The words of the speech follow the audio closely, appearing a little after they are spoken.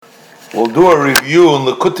We'll do a review in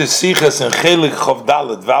Lekutei Sichas in Chelek Chof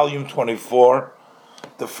Dalet, volume 24,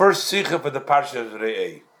 the first Sicha for the Parsha of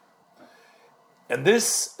Re'eh. In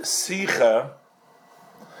this Sicha,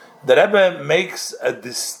 the Rebbe makes a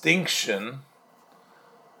distinction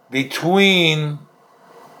between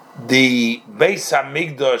the Beis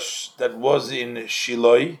Hamikdash that was in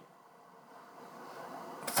Shilo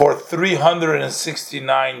for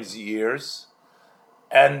 369 years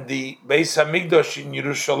and the Beis Hamikdash in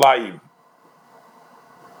Yerushalayim.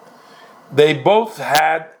 They both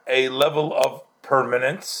had a level of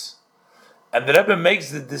permanence, and the Rebbe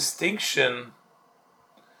makes the distinction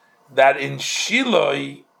that in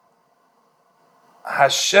Shilo,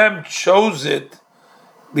 Hashem chose it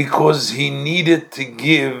because He needed to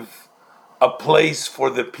give a place for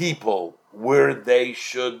the people where they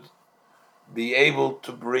should be able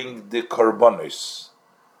to bring the korbanos.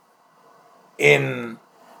 In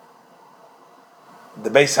the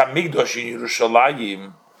Beis Hamikdash in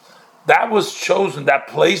Yerushalayim, that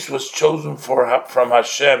place was chosen from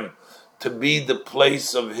Hashem to be the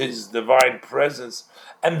place of His divine presence,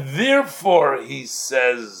 and therefore He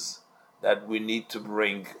says that we need to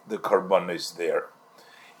bring the korbanos there.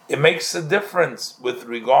 It makes a difference with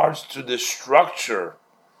regards to the structure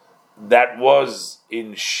that was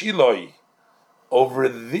in Shilo. Over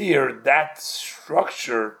there, that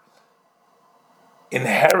structure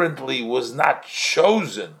inherently was not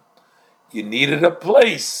chosen. You needed a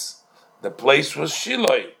place. The place was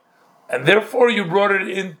Shilo, and therefore you brought it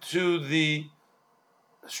into the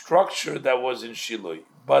structure that was in Shilo.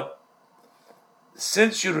 But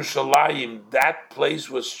since Yerushalayim, that place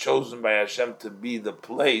was chosen by Hashem to be the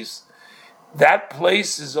place, that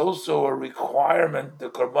place is also a requirement.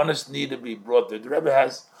 The korbanos need to be brought there. The Rebbe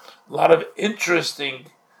has a lot of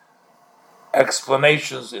interesting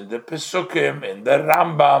explanations in the Pesukim, in the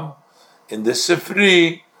Rambam, in the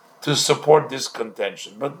Sifri, to support this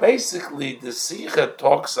contention. But basically, the Sicha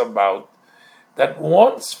talks about that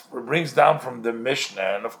once, it brings down from the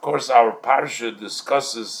Mishnah, and of course our Parsha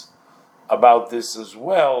discusses about this as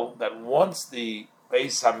well, that once the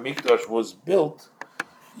Beis Hamikdash was built,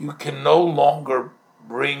 you can no longer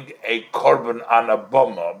bring a korban on a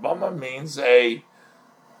bama. A bama means a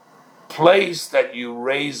place that you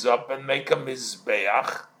raise up and make a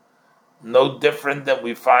mizbeach, no different than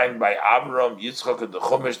we find by Avram, Yitzchak, and the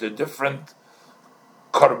Chumash. The different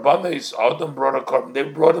korbanos, Adam brought a korban, they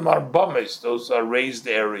brought them on bamas, those are raised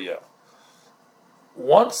area.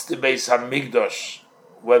 Once the Beis Hamikdash,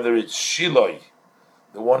 whether it's Shilo,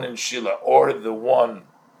 the one in Shilo, or the one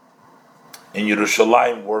in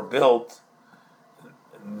Yerushalayim were built,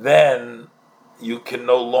 then you can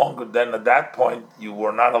no longer, then at that point, you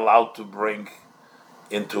were not allowed to bring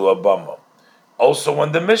into a bama. Also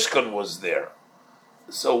when the Mishkan was there.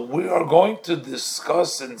 So we are going to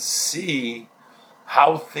discuss and see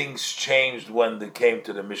how things changed when they came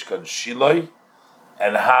to the Mishkan Shilo,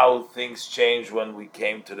 and how things changed when we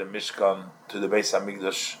came to the Mishkan, to the Beis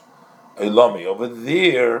Hamikdash Eilami. Over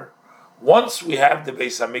there, once we have the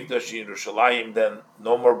Beis Hamikdash in Yerushalayim, then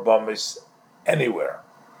no more bamis anywhere.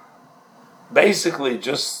 Basically,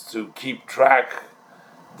 just to keep track,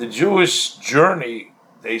 the Jewish journey,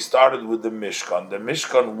 they started with the Mishkan. The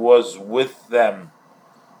Mishkan was with them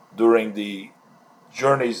during the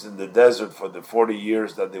journeys in the desert for the 40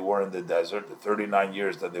 years that they were in the desert, the 39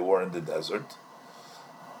 years that they were in the desert.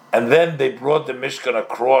 And then they brought the Mishkan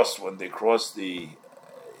across, when they crossed the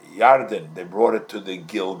Yarden, they brought it to the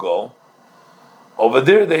Gilgal. Over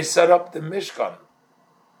there they set up the Mishkan.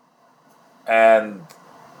 And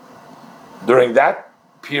during that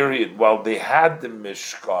period, while they had the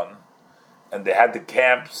Mishkan, and they had the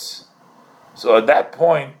camps, so at that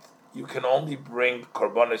point, you can only bring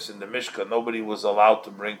korbanos in the Mishkan. Nobody was allowed to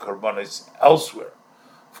bring korbanos elsewhere.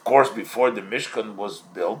 Of course, before the Mishkan was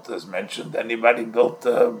built, as mentioned, anybody could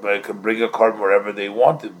bring a korban wherever they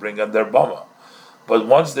wanted, bring on their bama. But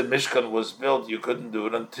once the Mishkan was built, you couldn't do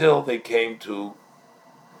it until they came to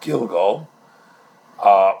Gilgal.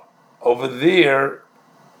 Over there,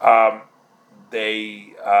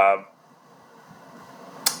 they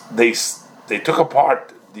took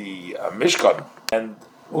apart the Mishkan, and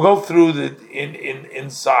we'll go through the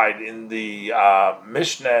inside in the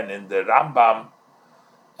Mishnah and in the Rambam.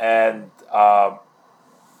 And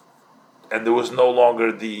there was no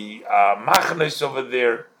longer the machnes over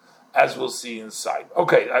there, as we'll see inside.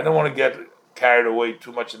 Okay, I don't want to get carried away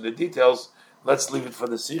too much in the details. Let's leave it for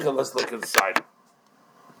the Sicha. Let's look inside.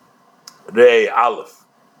 Rei Aleph.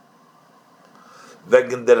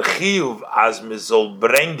 Wegen der Chiyuv as me soll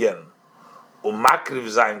bringen makriv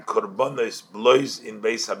sein korbanos blois in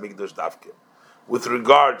Beis Hamikdash davke. With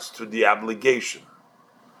regards to the obligation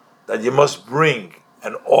that you must bring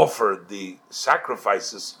and offer the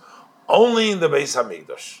sacrifices only in the Beis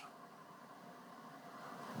Hamikdash.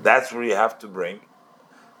 That's where you have to bring.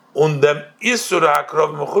 Und dem Isur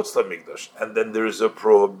ha'akrov mechutz lamikdash, and then there is a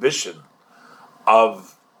prohibition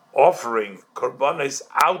of offering korbanos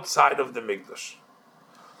outside of the mikdash.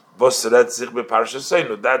 That's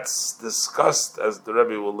discussed, as the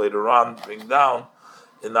Rebbe will later on bring down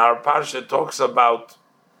in our parsha. It talks about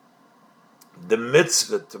the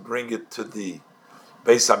mitzvah to bring it to the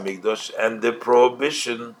Beis Hamikdash and the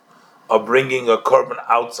prohibition of bringing a korban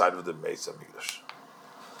outside of the Beis Hamikdash.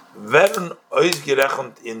 Werden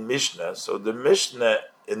ausgerechnet in Mishnah, so the Mishnah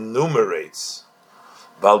enumerates,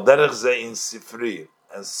 weil derech ze in Sifri,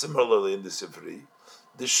 and similarly in the Sifri,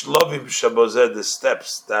 the shlovim shabozeh, the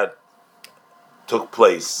steps that took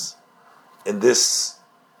place in this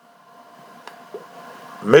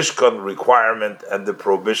Mishkan requirement and the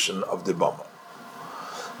prohibition of the Bama.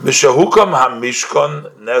 Mishahukam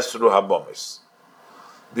ha-Mishkan nesru ha-Bamis.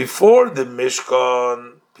 Before the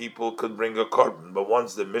Mishkan, people could bring a korban, but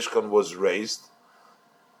once the Mishkan was raised,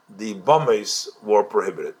 the Bamis were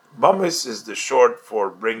prohibited. Bamis is the short for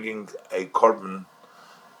bringing a korban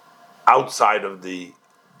outside of the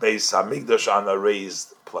Beis Hamikdash on a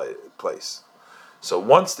raised place. So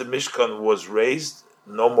once the Mishkan was raised,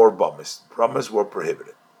 no more Bamis. Bamis were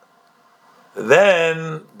prohibited.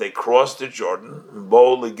 Then they crossed the Jordan,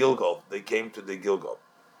 Bo Gilgal. They came to the Gilgal.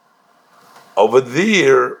 Over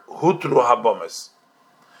there, Hutru Habamis.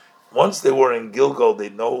 Once they were in Gilgal, they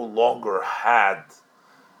no longer had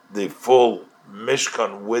the full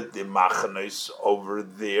Mishkan with the Machanos over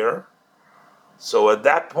there. So at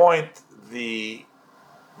that point, the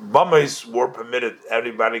Bamis were permitted.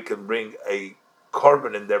 Everybody can bring a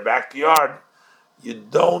korban in their backyard. You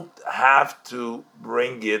don't have to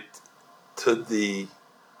bring it to the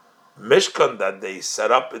Mishkan that they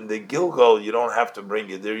set up in the Gilgal. You don't have to bring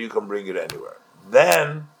it there. You can bring it anywhere.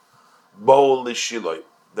 Then, Bo Shilo.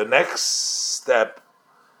 The next step,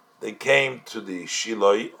 they came to the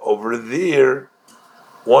Shilo. Over there,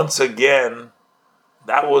 once again,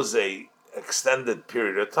 that was a extended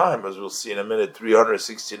period of time, as we'll see in a minute,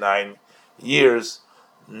 369 years.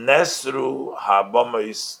 Nesru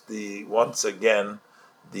ha-Bamis, once again,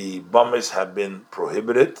 the Bamis have been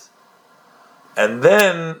prohibited. And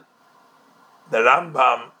then the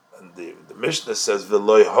Rambam and the Mishnah says,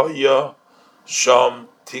 V'loi hoya shom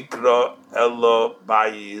tikra elo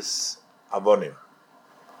bayis avonim.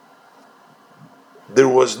 There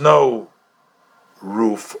was no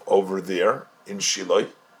roof over there in Shilo.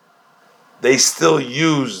 They still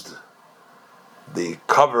used the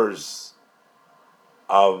covers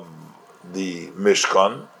of the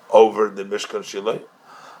Mishkan over the Mishkan Shilo.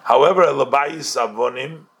 However, elo bayis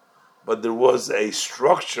avonim, but there was a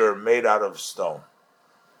structure made out of stone.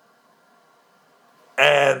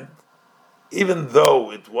 And even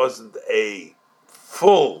though it wasn't a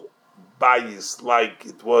full bayis like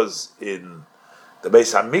it was in the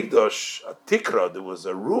Beis Hamikdash, a tikra, there was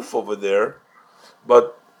a roof over there,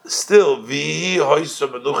 but still, vihi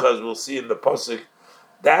hoyso menucha, as we'll see in the pasuk,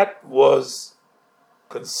 that was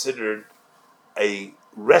considered a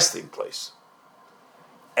resting place.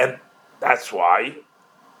 And that's why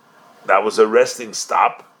that was a resting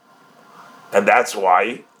stop, and that's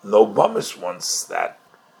why no Bamis once that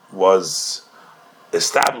was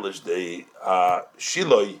established, the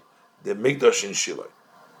Shilo, the Mikdash in Shilo.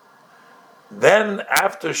 Then,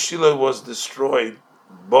 after Shilo was destroyed,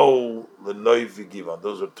 Bo Lenoi V'Givan.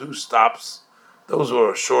 Those were two stops. Those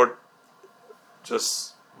were short,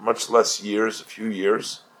 just much less years, a few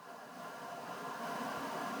years.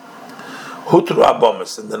 Hutru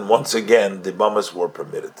Abamis, and then once again the Bamis were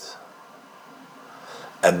permitted.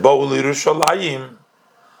 And Bo L'Yerushalayim,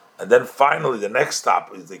 and then finally the next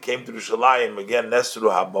stop is they came to Yerushalayim again.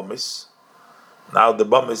 Nesru HaBamis. Now the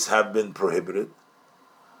Bamis have been prohibited.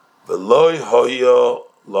 V'loi hoyo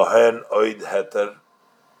lohen oid heter,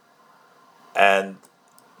 and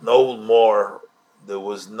no more. There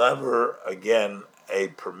was never again a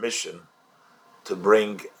permission to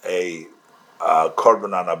bring a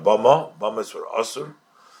korban on a bama. Bamas were asur.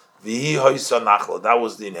 V'hi hoysa nachla. That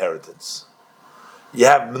was the inheritance. You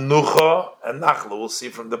have menucha and nachla. We'll see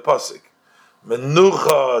from the pasuk.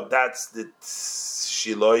 Menucha, that's the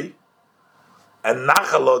Shiloi, and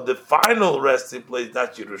nachala, the final resting place,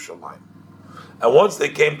 that's Yerushalayim. And once they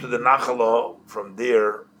came to the nachala, from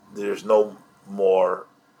there, there's no more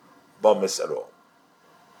bamis at all.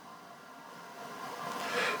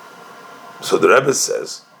 So the Rebbe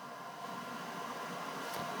says,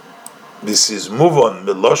 this is muvon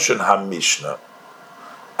miloshen ha-Mishnah,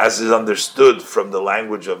 as is understood from the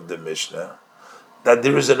language of the Mishnah. that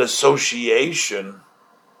there is an association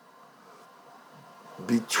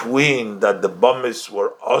between that the Bamis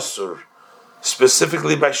were Asur,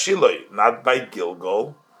 specifically by Shilo, not by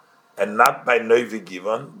Gilgal, and not by Novi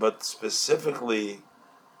Givon, but specifically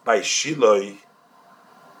by Shilo,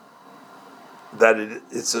 that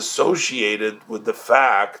it's associated with the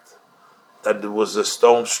fact that there was a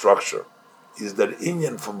stone structure. Is that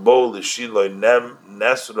Inyan from Bo Shilo Nem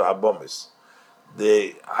Nesru Habomis?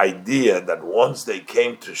 The idea that once they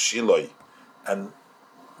came to Shilo and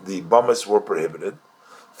the Bamis were prohibited,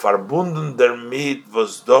 verbunden damit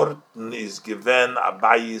was dort is given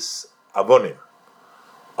abayis avonim.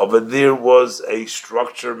 Over there was a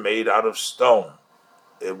structure made out of stone.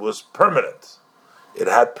 It was permanent. It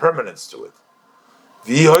had permanence to it. As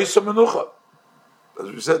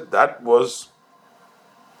we said, that was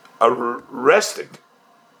a resting.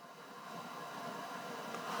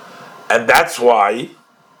 And that's why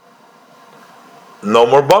no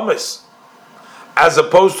more Bamis. As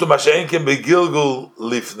opposed to Masha'enkin Begilgul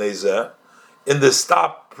Lifneze, in the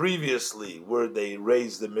stop previously where they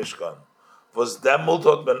raised the Mishkan, was demult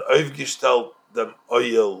hat man aufgestellt dem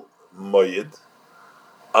Oyel Moyed,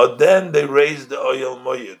 and then they raised the Oyel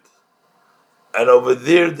Moyed. And over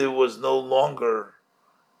there was no longer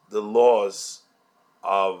the laws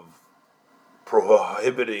of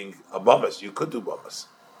prohibiting a Bamas. You could do Bamas.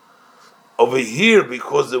 Over here,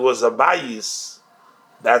 because there was a Bayis,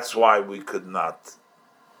 that's why we could not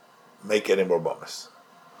make any more Bamas.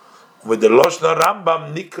 With the Loshna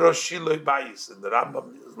Rambam, Nikra Shiloi Bayis. In the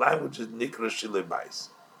Rambam language is Nikra Shiloi Bayis.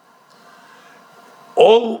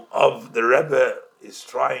 All of the Rebbe is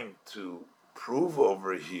trying to prove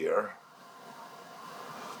over here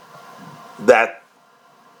that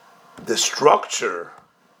the structure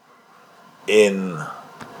in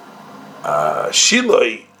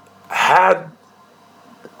Shiloi had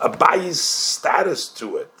a Bayis status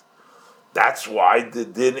to it. That's why the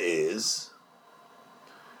din is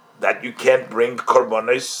that you can't bring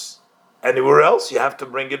korbanos anywhere else. You have to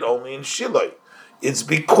bring it only in Shilo. It's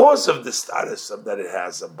because of the status of that it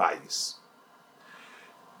has a Bayis.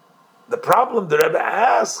 The problem the Rebbe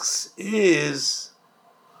asks is,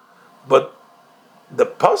 but the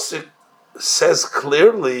pasuk says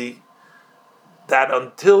clearly that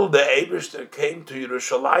until the Eibishter came to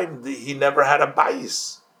Yerushalayim, he never had a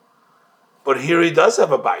Bayis. But here he does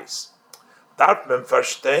have a Bayis. Dartman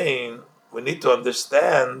verstehen, we need to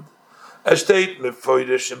understand, it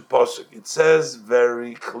says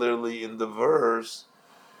very clearly in the verse,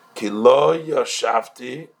 Ki lo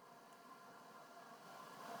yashavti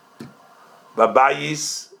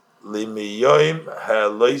babayis limiyoim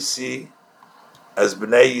ha'loisi as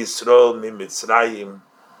b'nei Yisrael mimitzrayim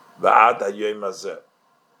va'ad hayoim hazeh.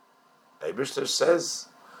 Eibishter says,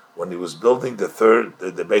 when he was building the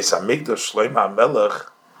Beis Hamikdash, Shlomo HaMelech,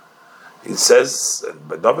 it says,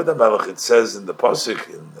 by David HaMelech, it says in the Pasuk,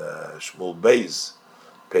 in Shmuel Beis,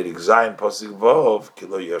 Perik Zayin, Pasuk Vov, Ki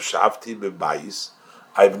lo yashavti bebayis,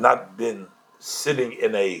 I've not been sitting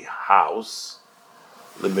in a house,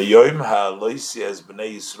 L'meyoim ha'loisi as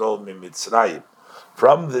b'nei Yisrael mimitzrayim,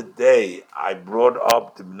 from the day I brought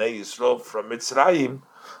up the Bnei Yisrael from Mitzrayim,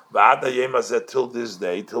 v'ad hayom hazeh, till this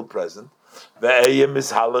day, till present, I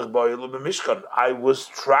was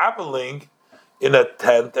traveling in a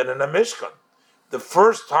tent and in a Mishkan. The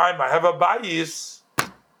first time I have a Bayis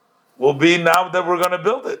will be now that we're going to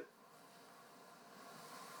build it.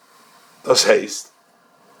 Das heißt,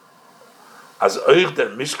 as euch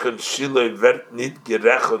der Mishkan Shilo wird nicht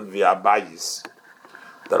gerechnet wie a Bayis,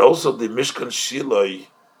 that also the Mishkan Shilo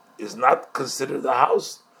is not considered a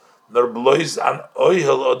house, nor blois an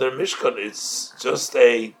oihel or the Mishkan. It's just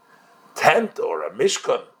a tent or a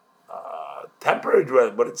Mishkan, temporary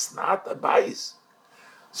dwelling, but it's not a Bayis.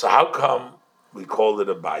 So how come we call it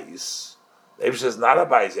a Bayis? The Eibush says not a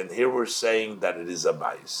Bayis, and here we're saying that it is a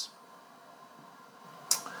Bayis.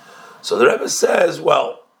 So the Rebbe says,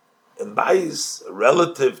 well, in Bayis,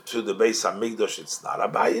 relative to the Beis Hamikdash, it's not a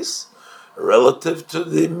Bayis. Relative to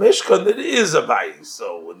the Mishkan, it is a Bayis.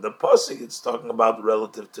 So in the Pasuk, it's talking about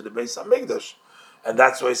relative to the Beis Hamikdash. And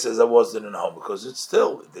that's why he says I wasn't in home, because it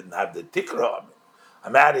didn't have the tikra.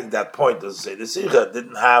 I'm adding that point, doesn't say the sikha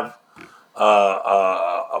didn't have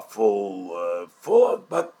a full,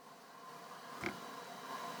 but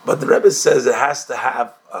the Rebbe says it has to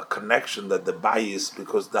have a connection that the bayis,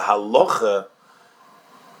 because the halacha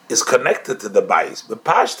is connected to the bayis. But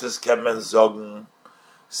pashtas kemen zogen,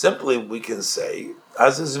 simply we can say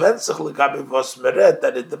as is venzich legabe vos meret,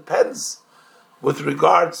 that it depends with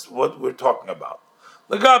regards to what we're talking about.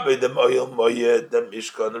 Legabe the oyel moyed the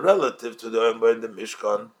Mishkan, relative to the oyel moyed the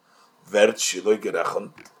Mishkan, vert Shilo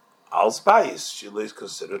gerechnet als bayis. Shilo is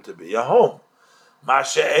considered to be a home.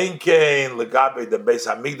 Mashe enkein legabe the Beis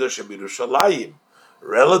Hamikdash of Yerushalayim.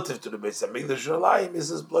 Relative to the Beis Hamikdash Yerushalayim is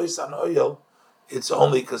this blois an oil. It's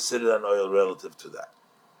only considered an oil relative to that.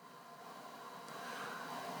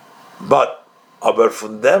 But aber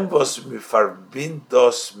von dem was wir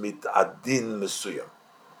verbindos mit adin mesuyam.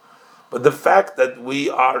 But the fact that we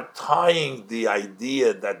are tying the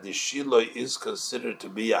idea that the Shilo is considered to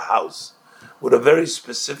be a house with a very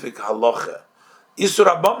specific halacha. Isur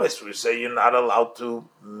habamis, we say you're not allowed to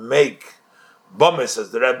make bamis,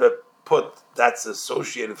 as the Rebbe put, that's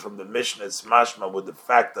associated from the Mishnah, it's mashma with the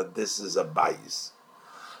fact that this is a bayis.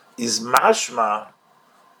 Is mashma,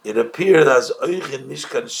 it appeared as oich in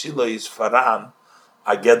Mishkan Shilo is faran,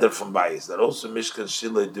 a gather from bayis. That also Mishkan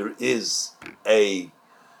Shilo, there is a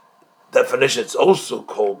definition, it's also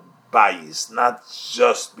called bayis, not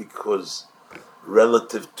just because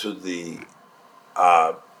relative to the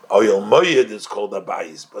oil moyed is called a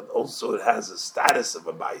bayis, but also it has a status of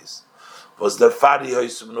a bayis. Was the fari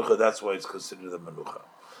hoysu menucha, that's why it's considered a menucha.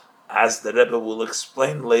 As the Rebbe will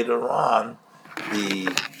explain later on,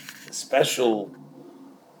 the special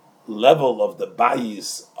level of the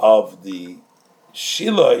bayis of the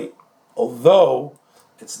Shiloi, although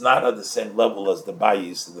it's not at the same level as the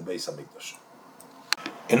bayis in the Beis Hamikdash.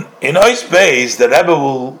 In Ois Beis, the Rebbe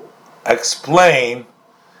will explain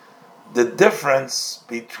the difference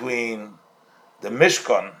between the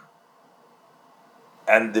Mishkan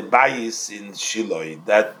and the bayis in Shiloi.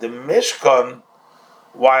 That the Mishkan,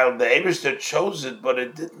 while the Eibishter chose it, but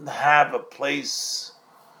it didn't have a place,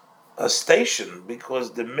 a station,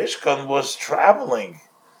 because the Mishkan was traveling,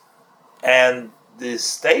 and the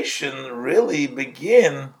station really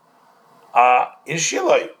began in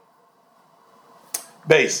Shiloi.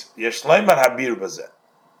 Beis, Yeshleiman Habir Bazeh.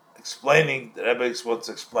 Explaining, the Rebbe wants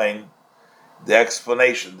to explain the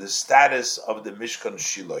explanation, the status of the Mishkan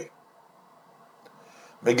Shiloi.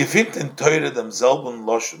 Megefint in Torah demselben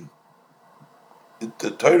Loshon. In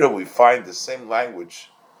the Torah we find the same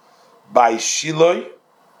language by Shiloi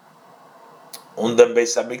und dem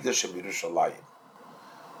Beis Hamikdash of Yerushalayim.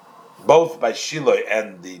 Both by Shiloi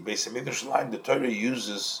and the Beis Hamikdash line, the Torah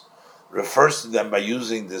refers to them by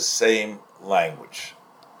using the same language.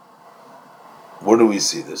 Where do we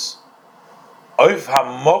see this? Oif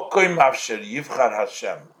hamokoim afsher yivchar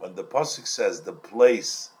Hashem, when the pasuk says the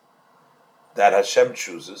place that Hashem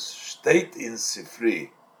chooses, state in Sifri,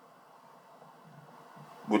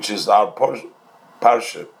 which is our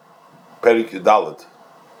parsha, Perik Yudalet,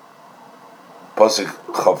 pasuk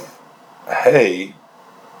Chav Hey.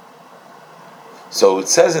 So it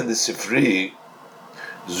says in the Sifri,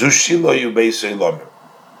 Zushilo Yubeis Eilomim,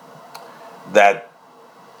 that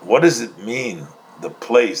what does it mean, the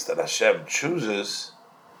place that Hashem chooses?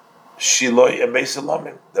 Shiloi and Beis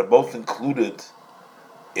Eilomim, they're both included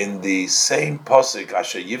in the same pasuk,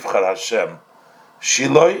 Asher Yivchar Hashem,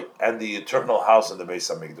 Shiloi and the eternal house in the Beis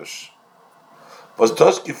Hamikdash. Was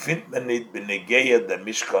das gefindt man nicht benegeya the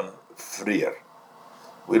Mishkan frier?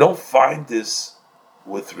 We don't find this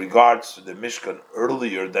with regards to the Mishkan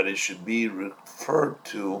earlier, that it should be referred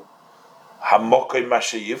to Hamokai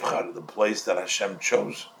Mashe Yivchar, the place that Hashem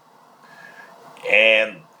chose.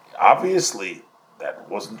 And obviously that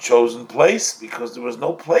wasn't chosen place because there was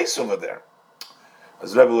no place over there.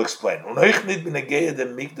 As Rebbe will explain.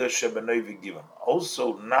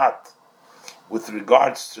 Also not with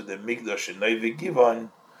regards to the Mikdash and Noivi Givon,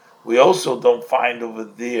 we also don't find over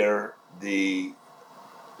there the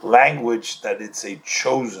language that it's a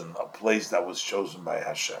place that was chosen by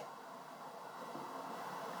Hashem.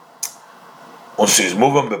 And it's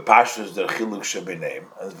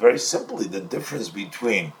very simply the difference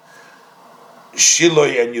between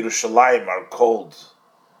Shiloi and Yerushalayim are called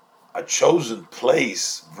a chosen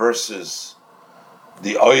place versus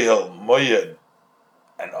the Oyel Moyed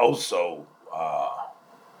and also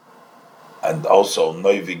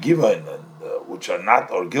Noivi Givon, and which are not,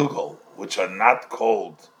 or Gilgal, which are not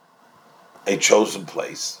called a chosen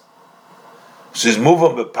place. She's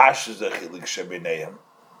moving bepashas the Chelek shebineim.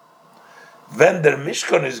 When the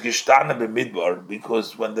Mishkan is gestanden b'midbar,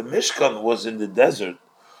 because when the Mishkan was in the desert,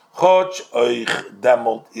 Choch oich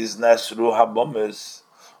demot is nesru habomis,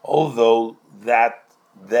 although that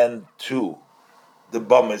then too the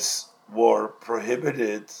bomis were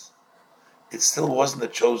prohibited, it still wasn't a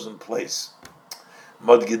chosen place.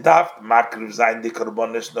 Mod gedaft makriv zayin di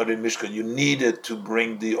karbonis not in Mishkan. You needed to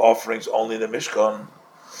bring the offerings only in the Mishkan.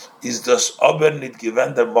 Is das aber nit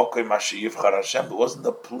gewender mokoy mashe yivchar Hashem? It wasn't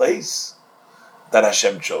the place that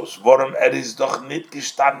Hashem chose. Warum is doch nit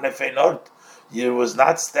gestanden fein ort? It was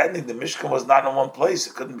not standing. The Mishkan was not in one place.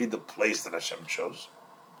 It couldn't be the place that Hashem chose.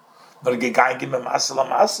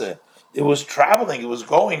 It was traveling, it was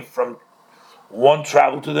going from one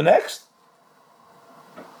travel to the next.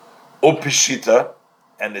 Upishita,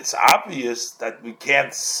 and it's obvious that we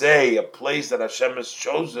can't say a place that Hashem has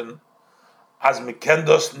chosen as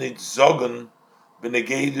Mikendos Nidzogen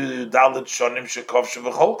Benegedu Dalit Shonim Shekov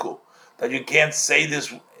Shevacholku. That you can't say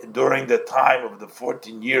this during the time of the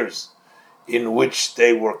 14 years in which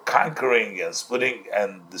they were conquering and splitting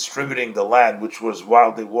and distributing the land, which was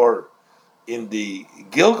while they were in the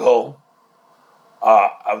Gilgal.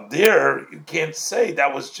 Out there, you can't say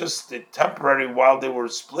that was just a temporary while they were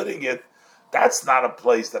splitting it. That's not a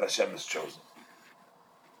place that Hashem has chosen.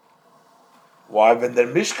 Why? When the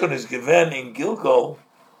Mishkan is given in Gilgal,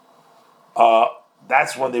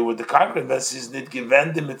 that's when they were the conquering.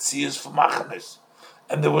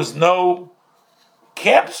 And there was no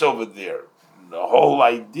camps over there. The whole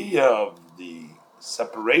idea of the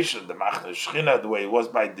separation, the Machne Shechina, the way it was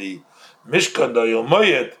by the Mishkan, the Oyel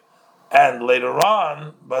Moed, and later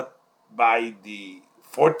on, but by the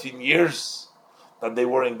 14 years that they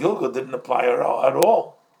were in Gilgal, didn't apply at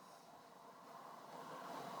all.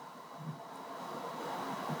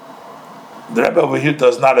 The Rebbe over here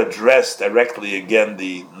does not address directly again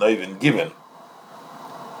the Neuven given.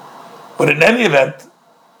 But in any event,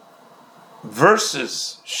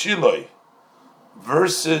 versus Shilo,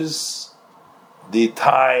 versus the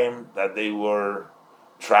time that they were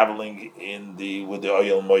traveling with the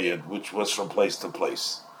Oyel Moed, which was from place to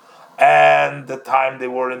place, and the time they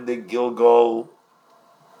were in the Gilgal,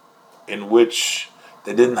 in which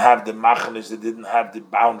they didn't have the machnes, they didn't have the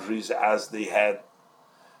boundaries as they had.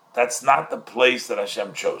 That's not the place that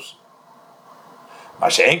Hashem chose.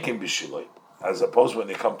 Masha'enkin b'Shilo, as opposed when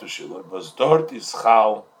they come to Shilo, was dort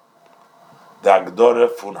ischal the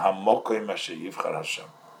agdore fun hamokoy masha'yivchar Hashem.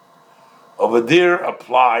 Over there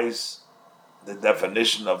applies the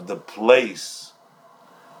definition of the place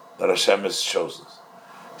that Hashem has chosen.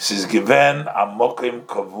 It is given amokim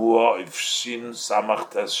kavua ifshin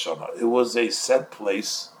samach tes shana. It was a set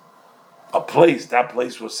place, that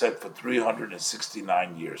place was set for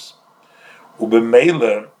 369 years.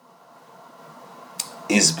 Ubemele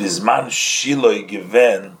is bisman Shilo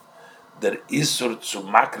given der isur zu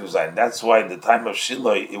makriv sein. That's why in the time of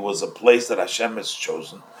Shilo, it was a place that Hashem has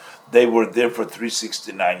chosen. They were there for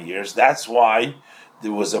 369 years. That's why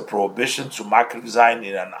there was a prohibition to makriv zayin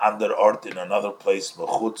in an under ort, in another place,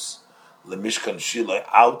 mechutz le Mishkan Shilo,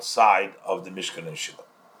 outside of the Mishkan and Shilo.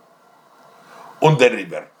 Und der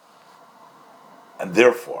Riber. And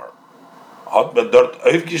therefore, hat man dort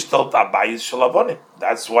aufgestellt a bayis shel avonim.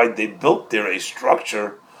 That's why they built there a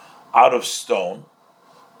structure out of stone.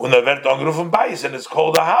 Und wird angerufen bayis, and it's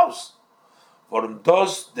called a house. Warum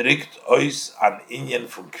das direkt ois an Inyan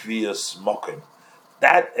from Kviyas Mokim.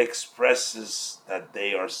 That expresses that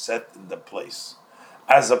they are set in the place.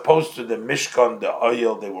 As opposed to the Mishkan, the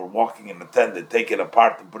oil, they were walking in the tent, they take it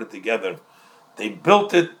apart and put it together. They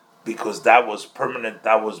built it because that was permanent,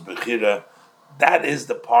 that was Bechira. That is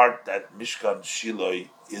the part that Mishkan Shilo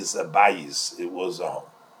is a bayis, it was a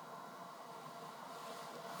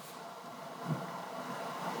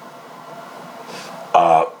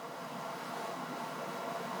home.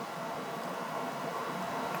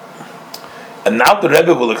 And now the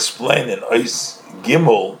Rebbe will explain in Ois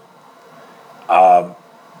Gimel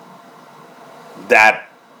that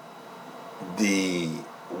the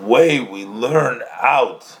way we learn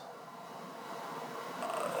out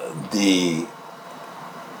the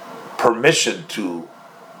permission to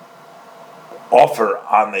offer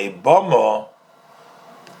on a bama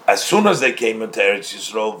as soon as they came into Eretz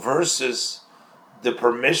Yisrael versus the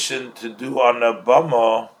permission to do on a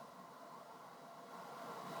bama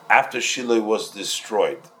after Shilo was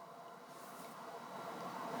destroyed.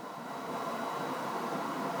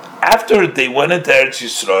 After they went into Eretz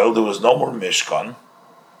Yisrael, there was no more Mishkan.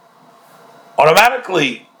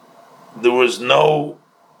 Automatically, there was no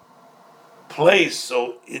place,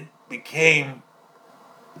 so it became,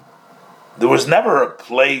 there was never a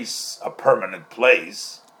place, a permanent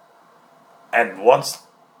place, and once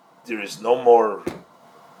there is no more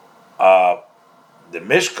the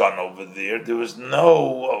Mishkan over there was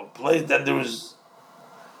no place, then there was,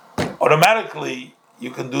 automatically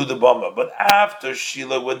you can do the Bama. But after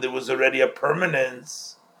Shilo, when there was already a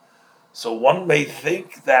permanence, so one may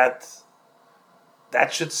think that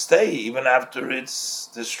that should stay even after it's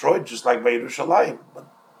destroyed, just like by Yerushalayim.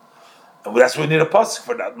 And that's why we need a pasuk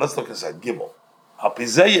for that. Let's look inside Gimel.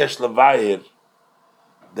 Hapizei yesh levayer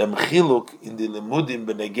dem chiluk in the limudim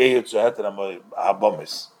b'negei zu heter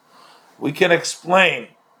habomis. We can explain,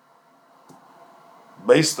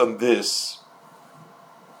 based on this,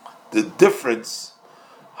 the difference,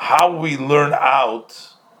 how we learn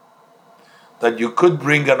out that you could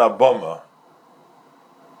bring an aboma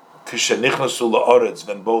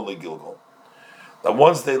that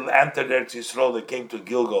once they entered Eretz Yisrael, they came to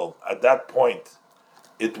Gilgal. At that point,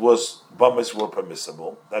 it was bombas were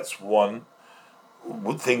permissible. That's one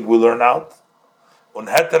thing we learn out. And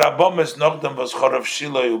then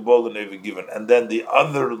the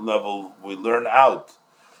other level we learn out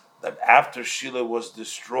that after Shilo was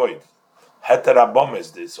destroyed, heter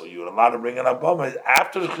abomes did. So you're allowed to bring an abomes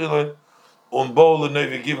after Shilo. When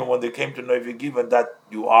they came to Neuvi Given, that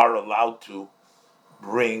you are allowed to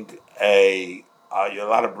bring you're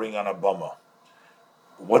allowed to bring an abama.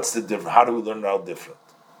 What's the difference? How do we learn out different?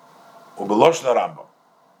 To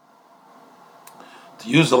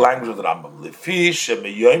use the language of the Rambam,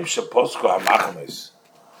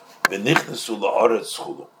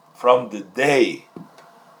 from the day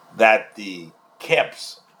that the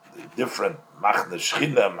camps, the different Machne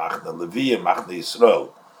Shechina, Machne Levi, and Machne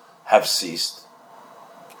Yisrael, have ceased,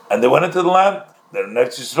 and they went into the land. They're in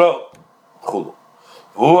Eretz Yisrael.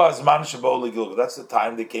 That's the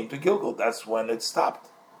time they came to Gilgal. That's when it stopped.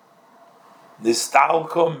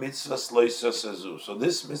 Nistalko mitzvah sloisa sezu. So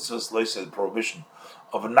this mitzvah sloisa, prohibition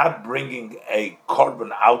of not bringing a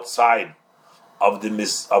korban outside of the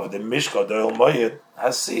Mishkan, the Oil Moyed,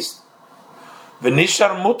 has ceased.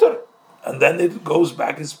 V'nishar muter, and then it goes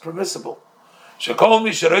back as permissible. Shekol mi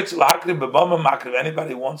sheroitz l'hakri b'bama makri.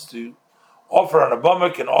 Anybody wants to offer an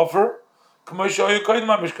abama can offer,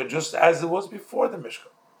 just as it was before the Mishkan,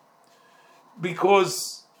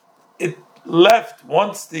 because it left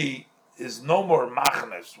once there is no more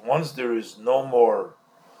machnes, once there is no more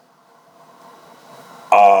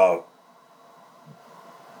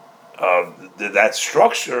that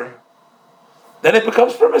structure, then it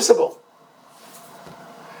becomes permissible.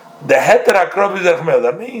 The heter hakrav b'zechmel,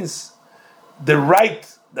 that means the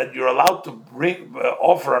right that you're allowed to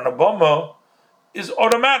offer an abama is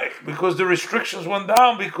automatic, because the restrictions went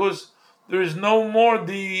down, because there is no more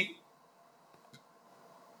the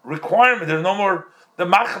requirement, there's no more the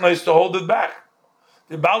machnes to hold it back.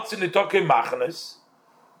 The balts in the toke machnes,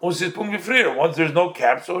 once there's no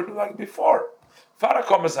cap, so it's like before.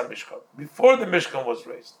 Before the Mishkan was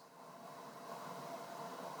raised,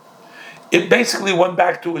 it basically went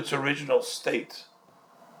back to its original state,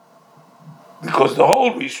 because the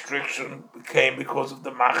whole restriction came because of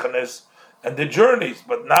the machnes and the journeys.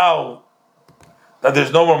 But now that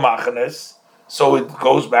there's no more machanes, so it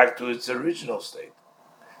goes back to its original state.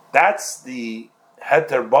 That's the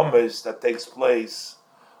heter bombes that takes place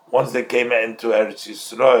once they came into Eretz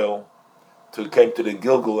Yisrael, came to the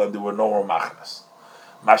Gilgal, and there were no more machanes.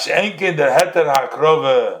 Mash'enkin der heter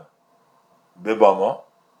hakrove bebama,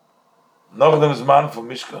 noch dem zman from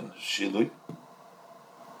Mishkan Shilo.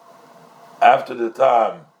 After the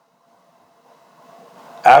time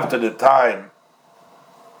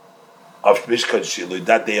of Mishkan Shilo,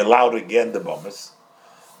 that they allowed again the bombas.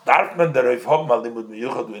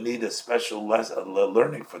 We need a special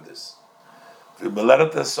learning for this. From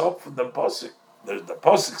the Posik, the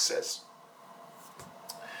Posik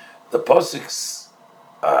says,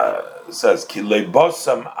 says, Ki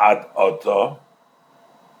leibosam ad oto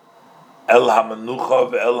el hamenucha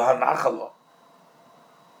ve'el hanachalo.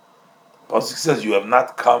 Posik says, you have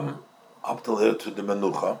not come up till here to the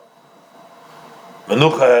menucha.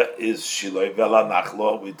 Menucha is Shilo, ve'el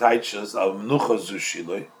hanachlo. We teach us al menucha zu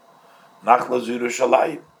Shilo, nachlo zu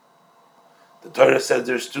Yerushalayim. The Torah says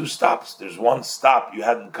there's two stops. There's one stop, you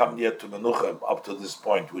hadn't come yet to Menucha up to this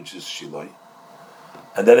point, which is Shilo.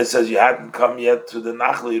 And then it says you hadn't come yet to the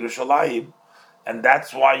Nachla Yerushalayim, and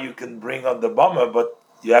that's why you can bring on the Bama, but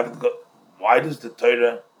you haven't got. Why does the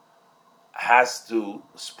Torah has to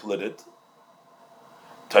split it?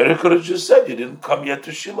 Torah could have just said you didn't come yet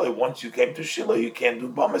to Shilo. Once you came to Shilo, you can't do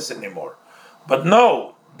Bamas anymore. But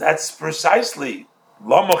no, that's precisely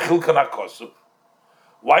Lama Chilkan HaKosuf.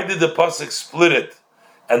 Why did the pasuk split it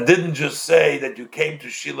and didn't just say that you came to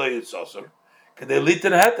Shilo Yitzosur?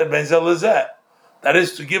 That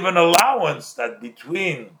is to give an allowance that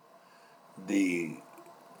between the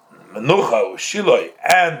Menucha, Shilo,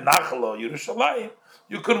 and Nachalo, Yerushalayim,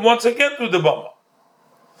 you could once again do the Bama.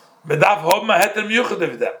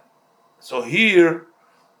 So here,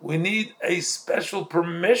 we need a special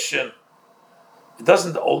permission. It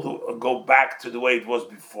doesn't all go back to the way it was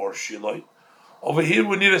before Shilo. Over here,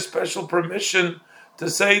 we need a special permission to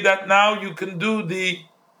say that now you can do the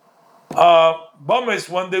Bames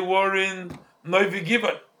when they were in Neuvi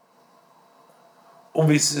Given.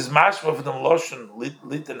 As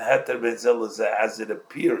it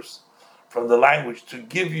appears from the language, to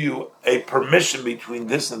give you a permission between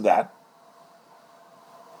this and that.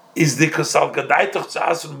 Is the kasal gadaitach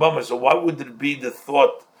tzasun bamas? So why would it be the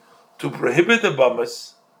thought to prohibit the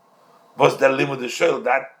bamas? Was the limud shayl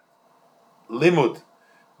that limud?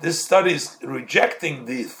 This study is rejecting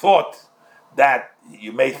the thought that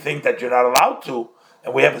you may think that you're not allowed to,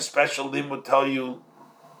 and we have a special limud tell you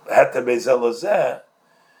heta bezelozeh.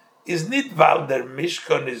 Is nit val der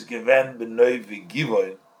Mishkan is given b'noi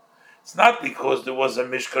v'givon. It's not because there was a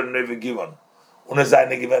Mishkan b'noi v'givon.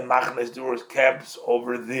 Unazayne given machnes, there were camps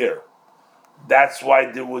over there. That's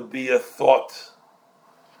why there would be a thought.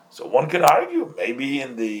 So one can argue, maybe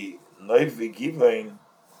in the Noi v'givon,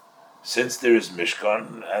 since there is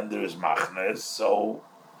Mishkan and there is machnes, so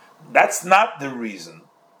that's not the reason.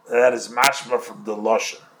 That is mashma from the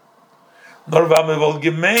Loshen. Nor v'amevol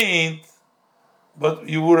gemeint. But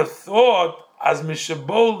you would have thought, as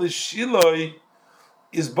Mishabol Shilo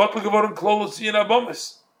is Batal Gavaron Klolos in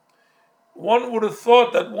Abamis. One would have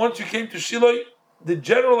thought that once you came to Shilo, the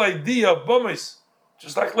general idea of Bamis,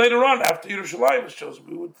 just like later on after Yerushalayim was chosen,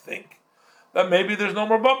 we would think that maybe there's no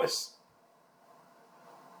more Bamis.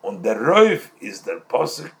 On the Roif is the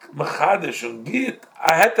Pasuk Mechadesh and Git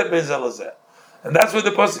Aheta Bezelazeh. And that's why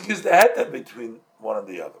the Pasuk is the Heta between one and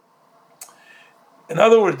the other. In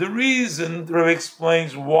other words, the reason the Rebbe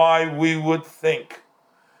explains why we would think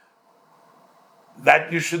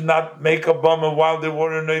that you should not make a bama while there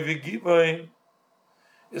were a Novi Givon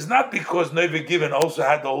is not because Novi Givon also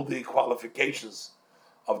had all the qualifications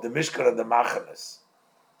of the Mishkan and the Machanes,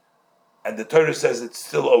 and the Torah says it's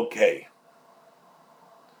still okay.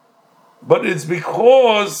 But it's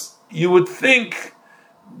because you would think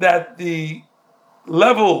that the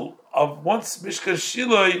level of once Mishkan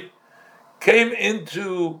Shilo came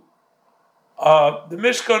into the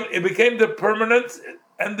Mishkan, it became the permanent,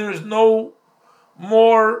 and there's no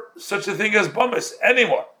more such a thing as Bamis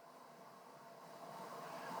anymore.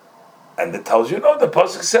 And it tells you, no, the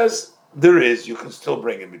Pasuk says there is, you can still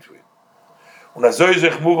bring in between.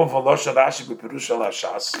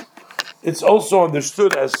 It's also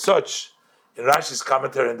understood as such in Rashi's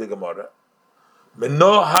commentary in the Gemara.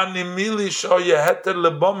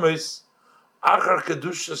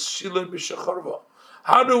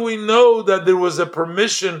 How do we know that there was a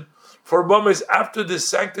permission for Bamis after the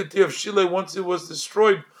sanctity of Shilo once it was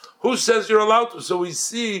destroyed? Who says you're allowed to? So we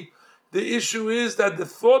see the issue is that the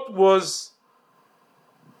thought was,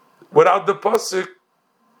 without the pasuk,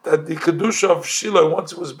 that the kedusha of Shilo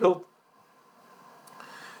once it was built,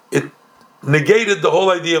 it negated the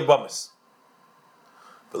whole idea of Bamis.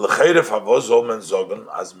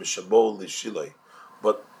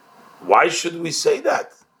 But why should we say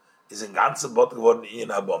that?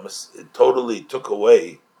 It totally took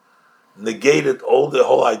away, negated all the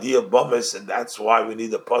whole idea of Bamis, and that's why we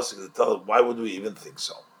need a pasuk to tell us. Why would we even think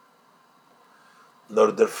so?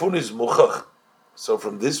 Nor derfun is muchach. So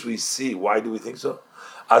from this we see, why do we think so?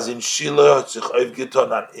 As in Shilo,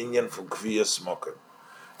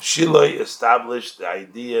 Shilo established the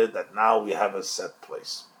idea that now we have a set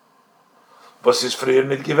place. But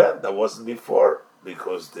that wasn't before,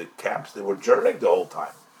 because the camps, they were journeying the whole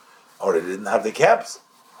time. Or they didn't have the camps.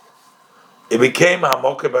 It became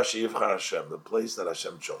the place that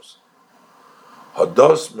Hashem chose.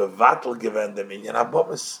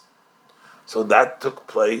 So that took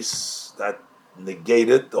place, that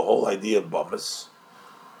negated the whole idea of Bamis.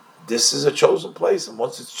 This is a chosen place, and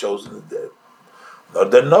once it's chosen,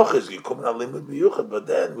 but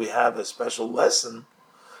then we have a special lesson.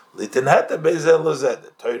 The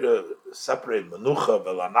Torah separate Menucha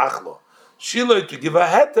ve'lanachlo. Shilo to give a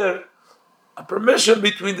heter, a permission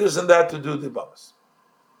between this and that to do the Bamis.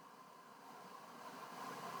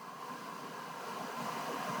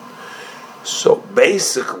 So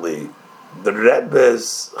basically, the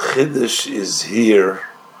Rebbe's Chiddush is here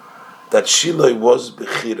that Shilo was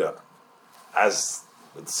Bechira. As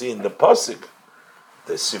we see in the Pasuk,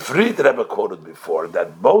 the Sifri the Rebbe quoted before,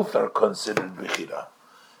 that both are considered Bechira.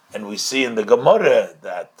 And we see in the Gemara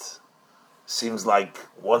that seems like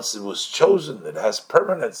once it was chosen, it has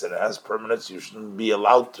permanence, and it has permanence, you shouldn't be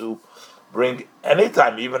allowed to bring any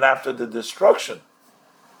time, even after the destruction.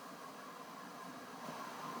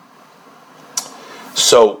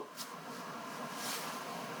 So,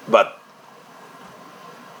 but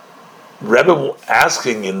Rebbe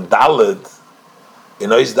asking in Daled, in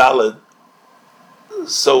Ois Daled,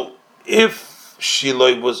 so if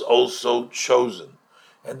Shilo was also chosen,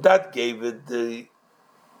 and that gave it the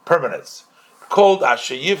permanence. Called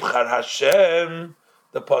Asher Yivchar Hashem,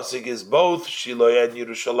 the pasuk is both Shilo and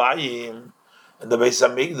Yerushalayim, and the Beis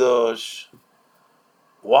Hamikdash.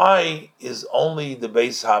 Why is only the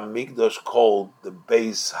Beis Hamikdash called the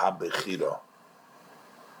Beis HaBechira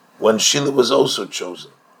when Shilo was also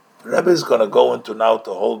chosen? The Rebbe is going to go into now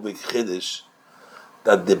the whole big chiddush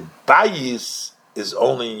that the bayis is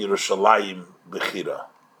only in Yerushalayim bechira.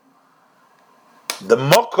 The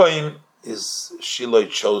mokoim is Shilo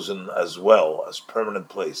chosen as well as permanent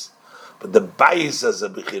place, but the bayis as a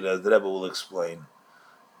bechira, as the Rebbe will explain,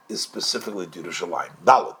 is specifically to Yerushalayim.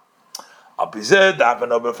 Dalet.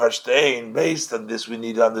 Based on this, we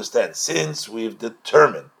need to understand, since we've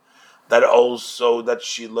determined that also that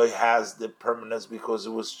Shilo has the permanence because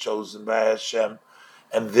it was chosen by Hashem,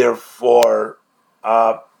 and therefore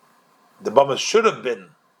the Bama should have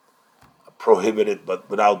been prohibited, but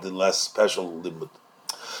without the less special limit.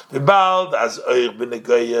 Since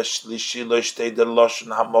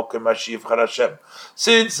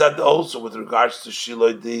that also with regards to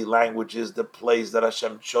Shilo, the language is the place that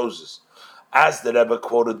Hashem chooses. As the Rebbe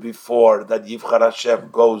quoted before, that Yivchar Hashem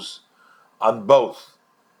goes on both,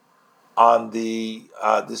 on the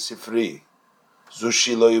Sifri,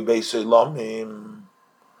 Zushilo Beis Hamikdash,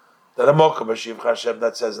 that a Mokum Yivchar Hashem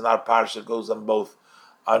that says in our parsha goes on both,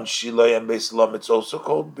 on Shilo and Beis Hamikdash. It's also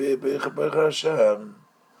called Yivchar Hashem.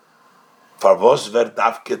 Farvos ver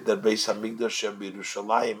davket der Beis Hamikdash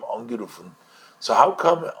b'Yerushalayim angerufen. So how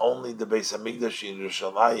come only the Beis Hamikdash in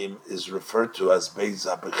Yerushalayim is referred to as Beis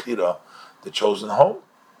HaBechira, the chosen home?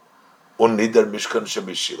 Only der Mishkan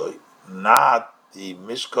sheb'Shilo, not the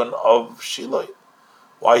Mishkan of Shilo.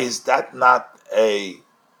 Why is that not a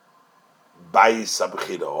Beis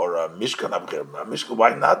HaBechira or a Mishkan HaBechira? Mishkan,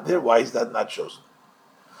 why not there? Why is that not chosen?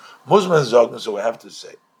 Muslims sagen, so we have to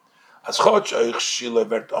say, although that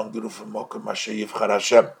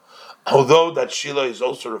Shilo is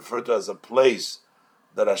also referred to as a place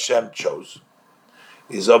that Hashem chose,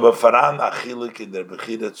 there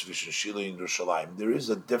is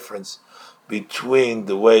a difference between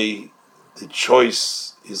the way the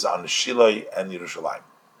choice is on Shilo and Yerushalayim.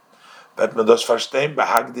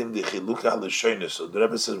 So the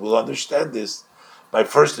Rebbe says we'll understand this by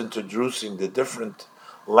first introducing the different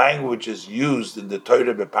languages used in the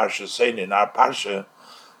Torah beParsha Sein, in our Parsha,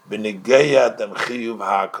 b'negeya dem chiyuv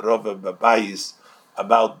ha'akrova b'bayis,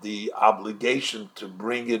 about the obligation to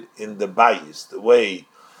bring it in the bayis, the way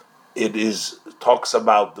it is talks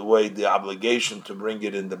about the way the obligation to bring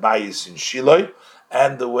it in the bayis in Shilo,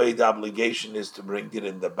 and the way the obligation is to bring it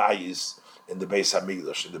in the bayis in the Beis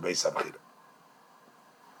Hamikdash, in the Beis Hamikdash.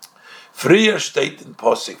 Frier state in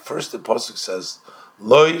Posik. First, the Posik says,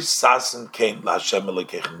 Loi sasen kein laHashem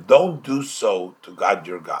elekechem. Don't do so to God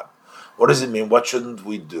your God. What does it mean? What shouldn't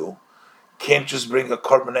we do? Can't just bring a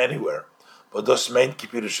korban anywhere. But das meint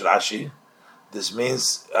Kipirish Rashi. This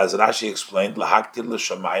means, as Rashi explained, lahaktir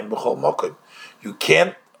l'shamayim b'chol mokim. You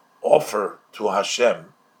can't offer to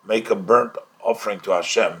Hashem, make a burnt offering to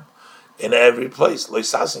Hashem in every place. Loi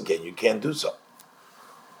sasen kein. You can't do so.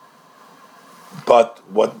 But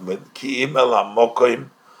what ki imel hamokim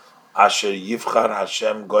Asher Yivchar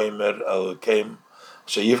Hashem Goimer Elokeim,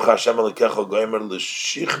 Asher Yivchar Hashem Elokecha Goimer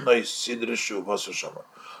L'Shichnoi Sidreshu V'Soshamar.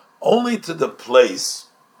 Only to the place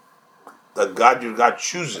that God your God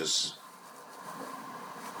chooses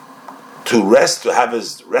to rest, to have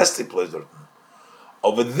His resting place.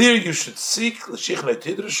 Over there you should seek L'Shichnoi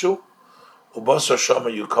Tidreshu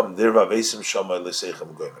V'Soshamar. You come there V'Vesim Shomai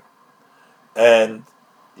L'Seichem Goimer, and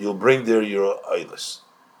you'll bring there your oilis.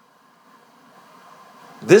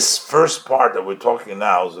 This first part that we're talking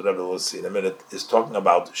now, as whatever we'll see in a minute, is talking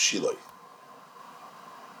about Shilo.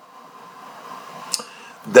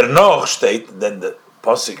 Der noch state, then the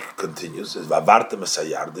Pasuk continues, is Vavarte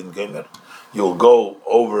Mesayardin Gomer. You'll go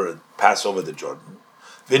over, pass over the Jordan.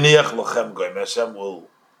 V'niach lochem Gomer. Hashem will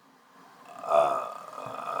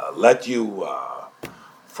let you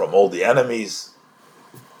from all the enemies.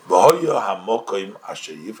 V'hoyo hamokoim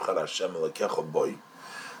asher yivchar Hashem lekecho boy.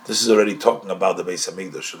 This is already talking about the Beis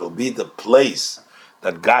Hamikdash. It'll be the place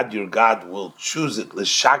that God, your God, will choose it.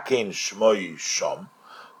 L'shakein shmoi shom,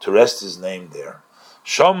 to rest His name there.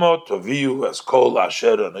 Shomo toviu as kol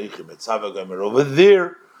asher anoichi mitzava gomer. Over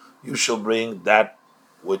there, you shall bring that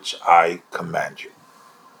which I command you.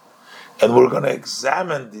 And we're going to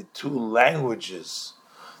examine the two languages.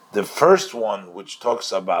 The first one, which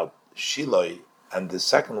talks about Shilo, and the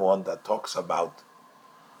second one that talks about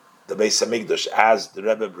the Beis Hamikdash, as the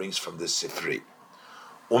Rebbe brings from the Sifri.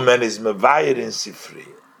 Umen is mevayir in Sifri,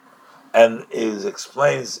 and it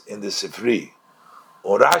explains in the Sifri.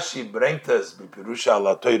 Or Rashi brings us b'pirusha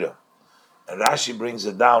ala Torah, and Rashi brings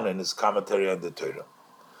it down in his commentary on the Torah.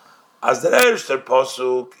 As the erster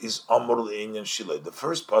pasuk is Amor L'Inyan Shilo. The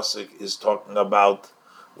first pasuk is talking about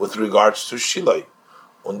with regards to Shilo,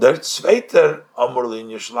 and der zweiter Amor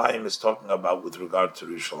L'Inyan Yerushalayim is talking about with regard to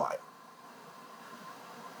Yerushalayim.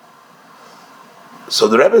 So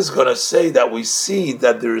the Rebbe is going to say that we see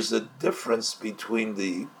that there is a difference between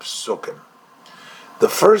the psukim. The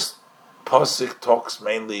first pasuk talks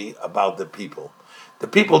mainly about the people. The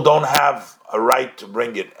people don't have a right to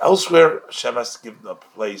bring it elsewhere. Hashem has to give them a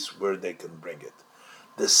place where they can bring it.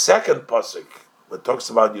 The second pasuk, that talks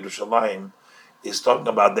about Yerushalayim, is talking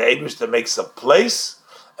about the Eibush that makes a place,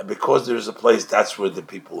 and because there is a place, that's where the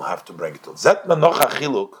people have to bring it to. Zet manocha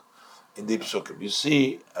chiluk in the psukim. You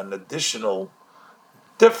see an additional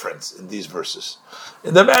difference in these verses.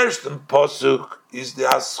 In the Merishtim pasuk is the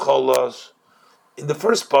hascholas. In the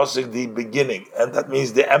first pasuk, the beginning, and that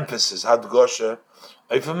means the emphasis, hadgosha,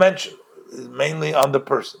 if I mention, is mainly on the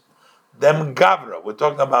person. Dem gavra, we're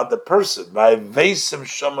talking about the person. By veisim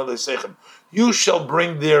shama lesechem, you shall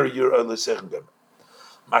bring there your lesechem.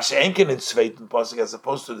 Masha'enkin in zweiten pasuk, as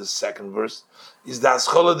opposed to the second verse, is the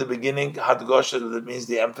haschola, the beginning, hadgosha, that means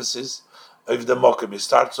the emphasis of the mokim. It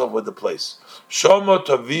starts off with the place. Shomo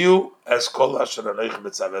taviu es kol asher anoich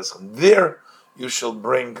betzaveschem. There you shall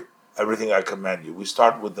bring everything I command you. We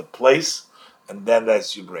start with the place, and then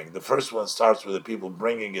that's you bring. The first one starts with the people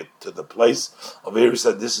bringing it to the place. Over here he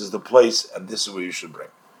said, this is the place, and this is where you should bring.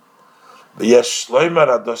 V'yesh shloimer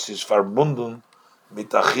ados is verbunden mit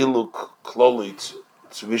achiluk klolit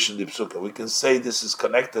zwischen die psukim. We can say this is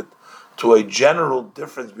connected to a general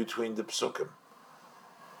difference between the psukim.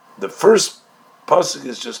 The first pasuk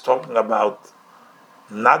is just talking about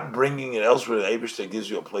not bringing it elsewhere. The Eibishter gives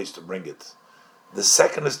you a place to bring it. The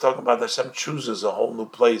second is talking about Hashem chooses a whole new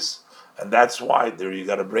place, and that's why there you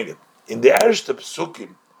got to bring it. In the Erste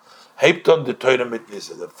Psukim, Heipton the Torah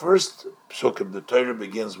mitnisa. The first Psukim, the Torah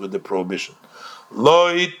begins with the prohibition.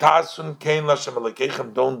 Loi tasun kein lashem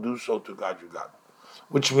alekechem. Don't do so to God your God,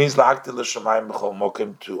 which means la'akti l'shamayim b'chol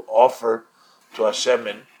mokim, to offer to Hashem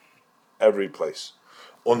in every place.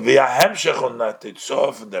 Und v'yahem on that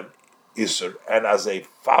of them iser, and as a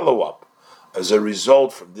follow-up, as a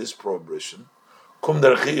result from this prohibition,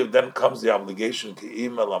 then comes the obligation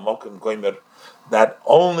that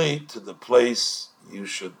only to the place you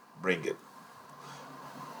should bring it.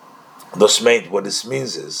 Thus, made what this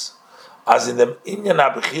means is, as in the inyan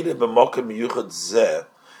abechire b'mokem yuchad zeh,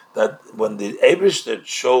 that when the Eibishter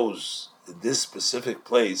chose this specific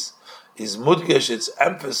place, is mudgesh, it's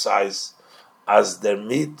emphasized as der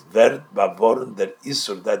mit vert bavoren der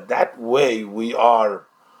isur, that way we are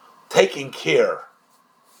taking care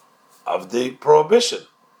of the prohibition.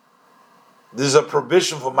 This is a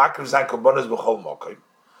prohibition for makriv zayin korbanos b'chol mokim.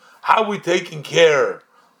 How are we taking care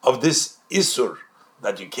of this isur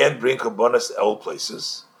that you can't bring korbanos to all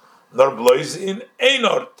places? Nor blois in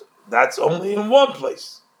einort. That's only in one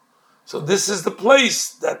place. So this is the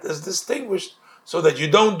place that is distinguished, so that you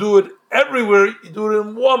don't do it everywhere. You do it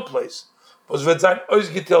in one place. Which is going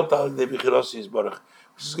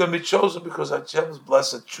to be chosen because Hashem's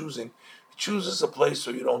blessed choosing. He chooses a place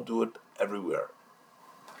so you don't do it everywhere.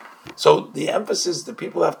 So the emphasis, the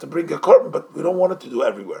people have to bring a korban, but we don't want it to do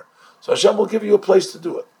everywhere. So Hashem will give you a place to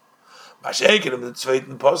do it. As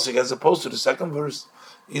opposed to the second verse,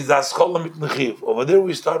 is that schola mit nechiv. Over there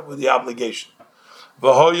we start with the obligation.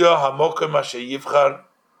 V'hoya hamokim asher yivchar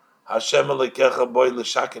Hashem alekecha boy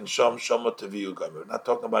l'shakin shom shoma teviu gam. We're not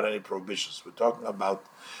talking about any prohibitions. We're talking about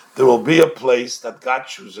there will be a place that God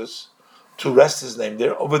chooses to rest His name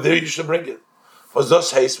there. Over there you should bring it. For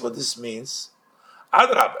those haste, what this means,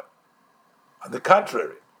 adrabah. On the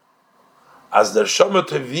contrary, as the shoma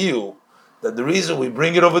teviu, that the reason we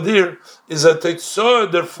bring it over there is that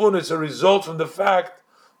therefore it's a result from the fact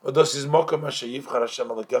because it's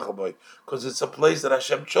a place that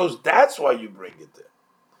Hashem chose. That's why you bring it there.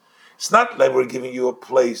 It's not like we're giving you a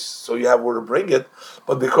place so you have where to bring it,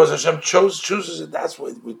 but because Hashem chooses it, that's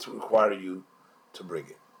why we require you to bring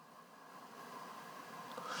it.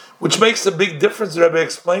 Which makes a big difference. The Rebbe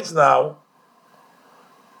explains now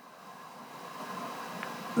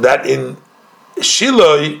that in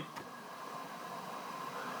Shilo,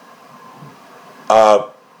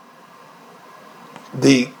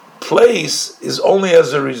 the place is only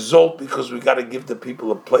as a result because we got to give the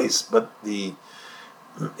people a place. But in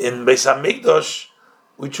Beis Hamikdash,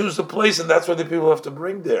 we choose the place, and that's what the people have to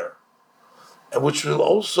bring there, and which will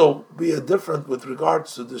also be a different with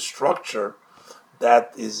regards to the structure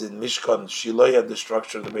that is in Mishkan, Shilo, and the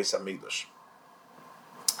structure of the Beis Hamikdash.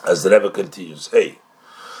 As the Rebbe continues,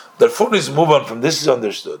 therefore is move on from this is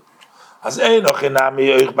understood. As let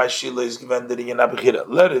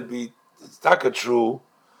it be, it's not true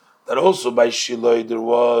that also by Shilo there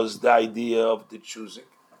was the idea of the choosing.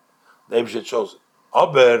 The Eibusher chose it.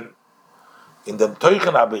 Aber in the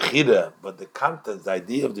Teuchen Abechira, but the content, the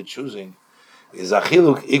idea of the choosing, is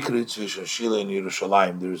Achiluk Ikri Zwischen Shilo and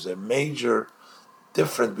Yerushalayim. There is a major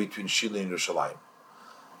different between Shilo and Yerushalayim.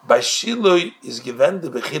 By Shilo is given the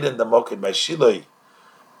Bechira and the Mokim. By Shilo,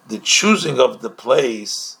 the choosing of the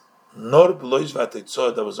place, nor Belois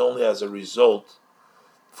Vatetzor, that was only as a result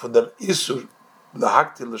from the Isur, the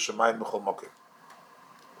Hakti L'Shamayim B'chol Mokim.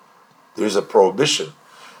 There is a prohibition.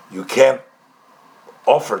 You can't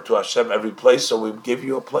offer to Hashem every place, so we give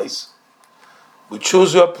you a place. We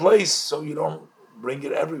choose you a place so you don't bring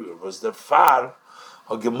it everywhere. It was the far,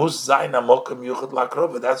 that's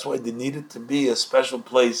why there needed to be a special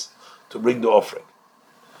place to bring the offering.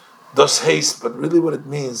 Thus haste, but really what it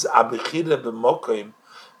means, there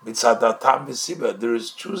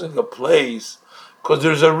is choosing a place because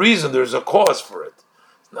there's a reason, there's a cause for it.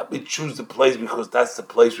 It's not we choose the place because that's the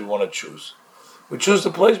place we want to choose. We choose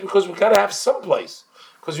the place because we got to have some place.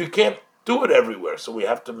 Because you can't do it everywhere, so we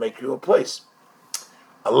have to make you a place.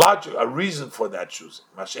 A logic, a reason for that choosing.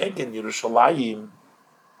 Mashenken Yerushalayim,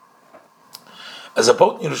 as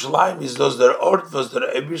opposed to Yerushalayim, is those der Ort was der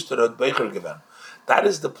Eibishter hat Becher given. That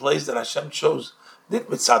is the place that Hashem chose, not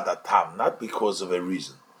mitzad hatam, not because of a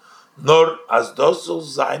reason. Nor as those soll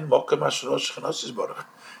sein mokem ashrosh chenosis baruch.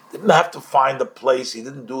 Didn't have to find a place. He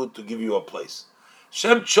didn't do it to give you a place.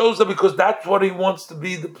 Hashem chose it because that's what He wants to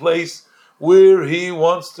be, the place where He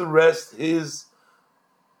wants to rest His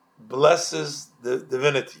blesses the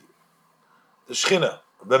divinity, the Shechina,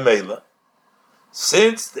 b'meila.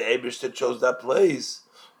 Since the Eibishter chose that place,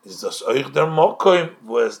 is das euch der Mokoim,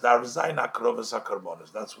 wo es darf sein akroves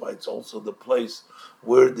hakarbonis. That's why it's also the place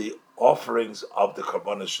where the offerings of the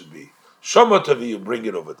karbonis should be. Shomotavi, you bring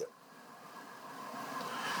it over there.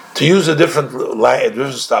 To use a different line, a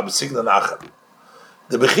different style, signan achad.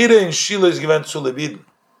 The bechira in Shilo is given to Lebidin.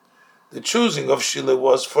 The choosing of Shilo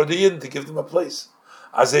was for the Yidden to give them a place.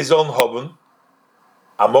 As they zon hoben,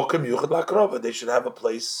 amokim yuchad lakrova, they should have a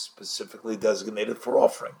place specifically designated for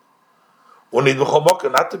offering. Unid b'chol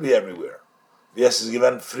mokim, not to be everywhere. Yes, is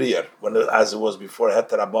given freer, as it was before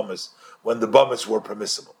heter abomis, when the bomis were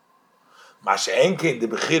permissible. Masha'enkein, the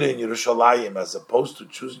bechira in Yerushalayim, as opposed to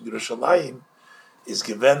choosing Yerushalayim, is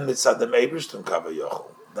given mitzad dem Eibishter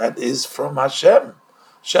kavayochel. That is from Hashem.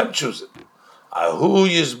 Hashem chooses it. Ahu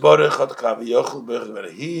yizborech hat kavayochel b'chel,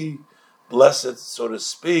 when He blessed, so to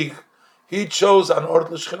speak, He chose an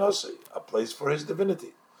ort l'shchinosi, a place for His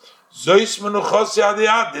divinity. Zois menuchosi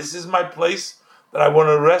adiyad, this is my place that I want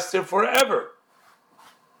to rest here forever.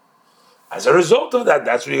 As a result of that,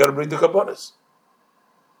 that's where you got to bring the kabbonis.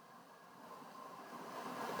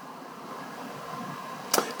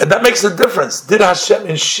 And that makes a difference. Did Hashem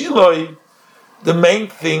in Shiloi, the main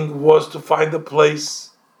thing was to find a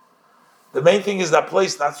place. The main thing is that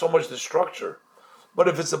place, not so much the structure. But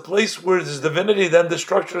if it's a place where there's divinity, then the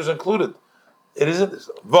structure is included. It isn't.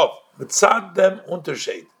 Vov, mitzad dem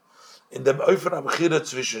unterschied in dem Eufen Abchira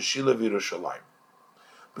zwischen Shilo and Yerushalayim.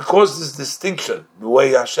 Because this distinction, the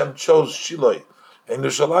way Hashem chose Shilo and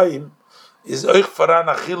Yerushalayim, is euch faran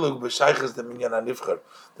achiluk b'shayches dem minyan hanivcher.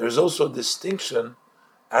 There's also a distinction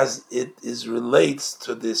as it is relates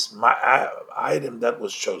to this item that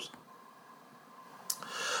was chosen.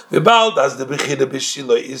 V'bald as the bechira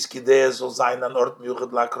b'Shilo is kidei zol zayin an ort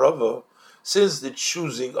miuchad lakrovo, since the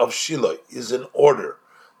choosing of Shilo is in order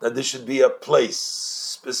that there should be a place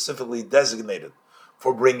specifically designated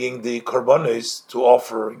for bringing the korbanos to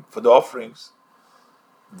offering for the offerings.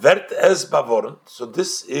 Vert es bavoren, so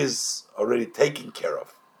this is already taken care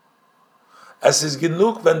of. As is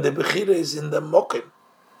genug when the bechira is in the mokim.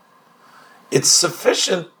 It's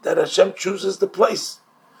sufficient that Hashem chooses the place.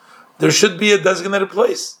 There should be a designated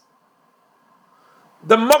place.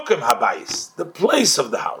 The mokim habayis, the place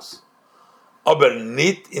of the house. Aber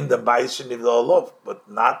nit in the bayis shenivda, but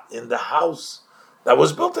not in the house that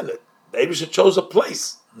was built in it. The Eibishter chose a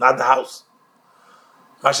place, not the house.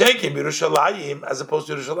 Mashenkim Yerushalayim, as opposed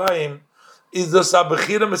to Yerushalayim, is the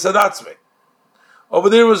sabechira misadatzme. Over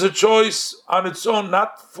there was a choice on its own,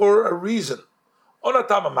 not for a reason.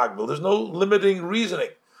 Onatama magbil. There's no limiting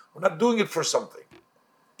reasoning. We're not doing it for something.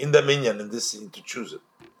 In the minyan, in this scene, to choose it.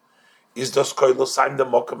 Is dos koilo saim the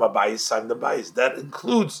mokem abayis saim the bayis. That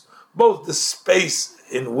includes both the space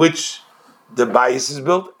in which the bayis is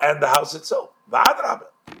built and the house itself. V'adrabah.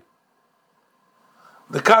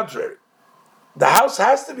 The contrary. The house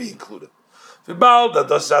has to be included. V'balda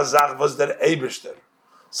dos azach was der Eibishter.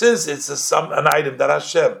 Since it's an item that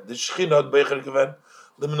Hashem, the Shechinot Beicher given,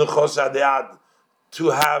 l'menuchos adead, to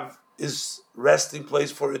have his resting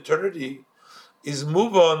place for eternity, is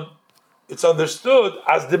move on. It's understood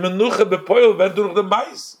as the menucha bepoil vendur the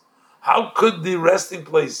mais. How could the resting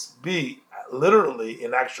place be literally,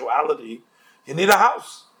 in actuality? You need a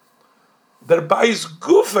house. The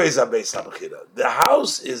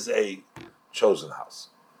house is a chosen house.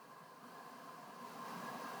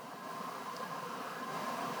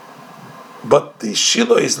 But the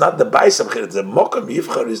Shilo is not the Beis Hamikdash. The Mokum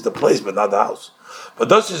Yivchar is the place, but not the house. But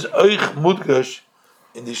this is Oich Mudgash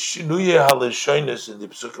in the Shinuye Haleshonis in the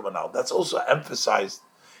Psukim and out. That's also emphasized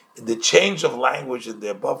in the change of language in the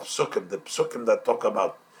above Psukim, the Psukim that talk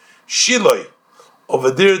about Shiloi. Over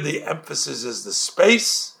there, the emphasis is the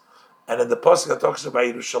space, and in the pasuk that talks about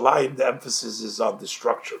Yerushalayim, the emphasis is on the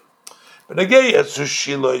structure. But again, as to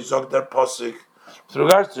Shilo, Zogdar pasuk, with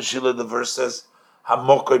regards to Shilo, the verse says,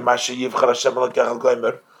 "Hamokoy Masha Yivchar Hashem Elokech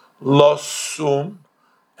Gomer Losum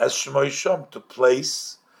as Shmoi Shom," to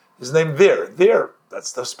place His name there. There,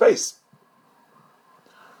 that's the space,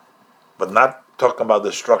 but not talking about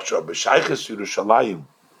the structure of B'Shayches Yerushalayim.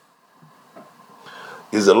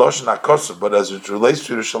 Is a Loshen HaKosov, but as it relates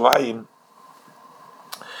to Yerushalayim,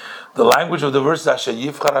 the language of the verse Asher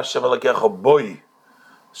Yivchar Hashem Elokech Boy,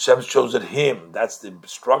 Hashem's chosen him. That's the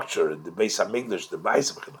structure, the Beis Hamikdash, the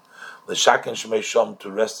Beis Hamikdash, the Shaken Shmei Shom,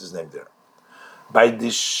 to rest His name there. By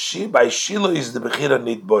Shilo is the Bechira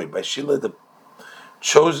Nid Boy. By Shilo, the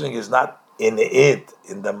choosing is not in it,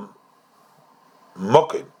 in the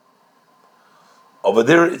Mokim. Over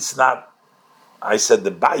there, it's not. I said the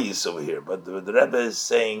bayis over here, but the Rebbe is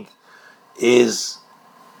saying is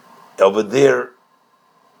over there.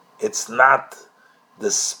 It's not the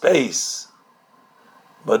space,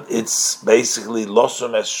 but it's basically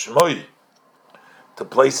losum es shmoi, to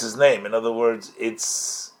place His name. In other words,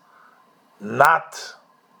 it's not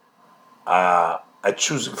a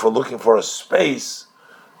choosing for looking for a space,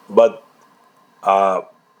 but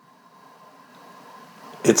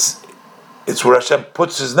it's where Hashem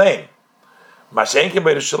puts His name. Mashenkin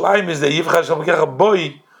by Yerushalayim is the Yivchar Hashem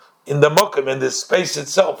boy in the Mokum, in the space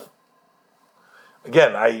itself.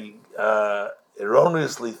 Again, I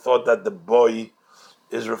erroneously thought that the boy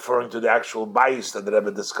is referring to the actual bayis that the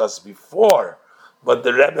Rebbe discussed before, but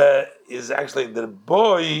the Rebbe is actually, the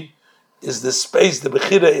boy is the space, the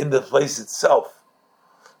Bechira in the place itself.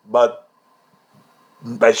 But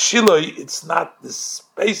by Shiloi, it's not the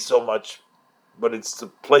space so much, but it's the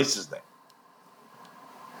place's name.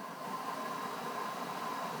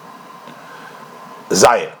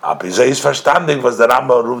 Zayin. Abizay is verstandig was the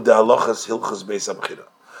Rambam ruf the halachas hilchas Beis Hamikdash.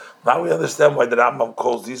 Now we understand why the Rambam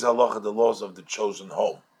calls these halachas the laws of the chosen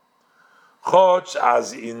home. Choch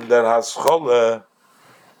as in der haschole,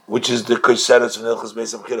 which is the koseres of hilchas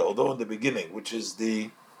Beis Hamikdash, although in the beginning, which is the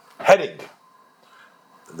heading,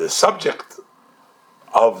 the subject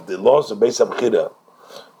of the laws of Beis Hamikdash,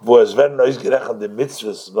 was when nois gerechnet the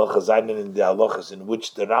mitzvahs welche seinen in the halachas, in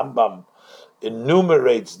which the Rambam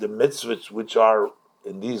enumerates the mitzvahs which are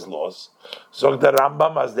in these laws. So the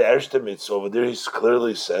Rambam as the erste mitzvah over there, he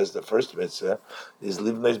clearly says the first mitzvah is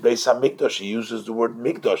livnei Beis Hamikdash. He uses the word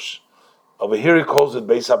mikdash. Over here he calls it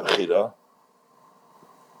Beis Hamikdash.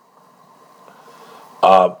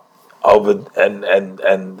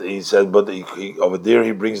 And he said, but he, over there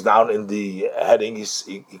he brings down in the heading, he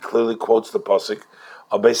clearly quotes the pasuk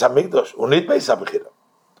of Beis Hamikdash, unit Beis Hamikdash.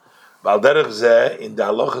 Weil derech zeh in the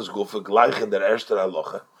halachas gufe gleich in der erste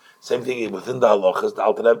halacha. Same thing within the halachas.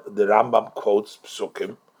 The Rambam quotes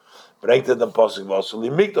psukim, bringt it in pasuk vasuli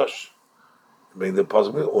mikdash. Bring the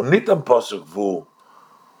pasuk unit an pasuk vu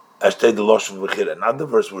steht the lashon bechira, not the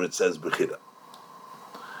verse where it says bechira.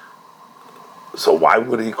 So why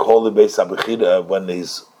would he call it Beis Hamikdash when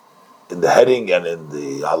he's in the heading and in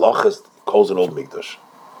the halachas he calls it old mikdash?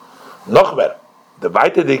 Noch mehr, the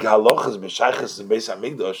weiterdige halachas b'shayches in Beis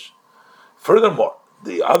Hamikdash. Furthermore,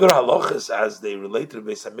 the other halachas as they relate to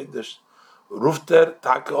Beis Hamikdash, rufter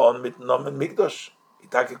taka on mit nomen mikdash. He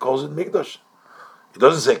taka calls it mikdash. He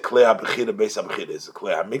doesn't say klei habechira Beis Hamikdash. It's a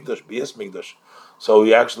klei hamikdash bias mikdash. So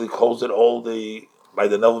he actually calls it all by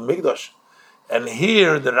the name of mikdash. And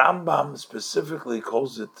here the Rambam specifically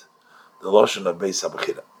calls it the lashon of Beis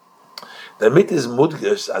Hamikdash. The mit is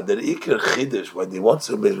mudgesh at the ikar chidesh when he wants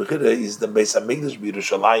to Beis Hamikdash is the Beis Hamikdash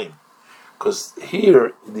b'Yerushalayim. Because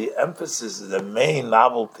here the emphasis, the main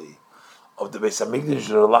novelty of the Beis Hamikdash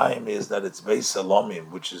Yerushalayim is that it's Beis Salomim,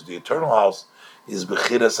 which is the eternal house, is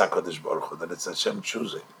Bechiras HaKadosh Baruch Hu, that it's Hashem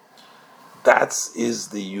choosing. That's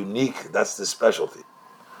the unique, that's the specialty.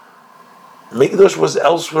 Mikdash was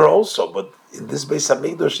elsewhere also, but in this Beis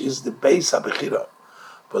Hamikdash is the Beis HaBechira.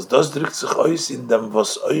 Was das drückt sich aus in dem,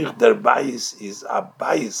 was euch der Beis is a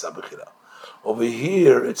Beis HaBechira. Over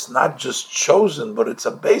here, it's not just chosen, but it's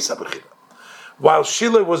a Beis HaBechira. While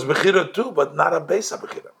Shilo was Bechira too, but not a Beis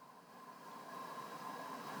HaBechira.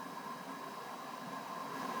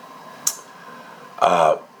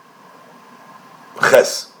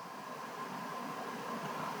 Ches.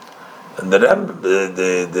 And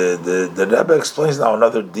The Rebbe explains now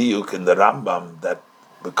another diuk in the Rambam that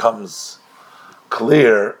becomes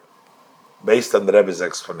clear based on the Rebbe's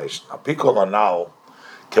explanation. We can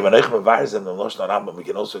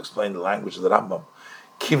also explain the language of the Rambam.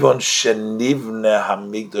 Kivon shenivne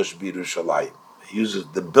hamikdash b'Yerushalayim. He uses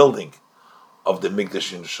the building of the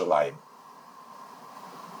Mikdash in Yerushalayim.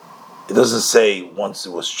 It doesn't say once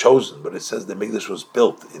it was chosen, but it says the Mikdash was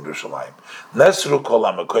built in Yerushalayim. Nesru kol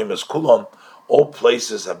hamakoymes kulon. All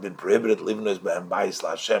places have been prohibited livnos be'em bayis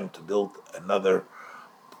laHashem, to build another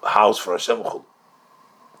house for Hashem.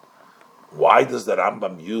 Why does the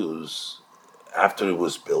Rambam use after it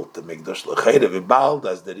was built the Mikdash l'chayre v'bald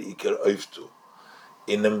as the ikar oiftu?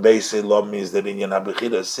 In them Beis Hamikdash means that in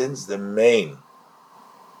Yanabechira, since the main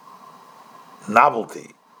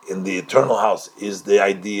novelty in the eternal house is the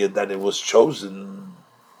idea that it was chosen.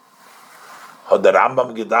 Had the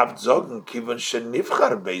Rambam gedacht sagen, kiven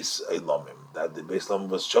shenivchar Beis Elamim, that the Beis Elamim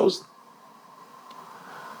was chosen.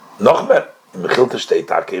 Noch mehr, in Mechilta steht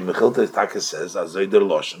Take, in Mechilta Take says, as der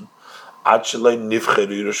Loshen, ad shelei nivcher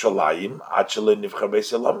Yerushalayim, ad shelei nivchar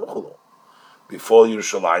Beis Elamim. Before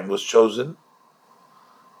Yerushalayim was chosen,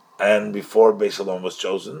 and before Beis Elamim was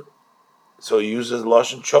chosen, so he uses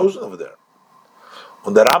Loshen chosen over there.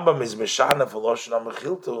 And the Rambam is Mishana for Loshen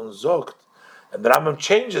HaMechilta and Zogt, and the Rambam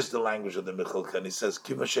changes the language of the Mechilta and he says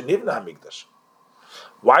Kiva Shenivna Hamikdash.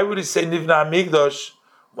 Why would he say Nivna Hamikdash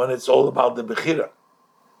when it's all about the Bechira?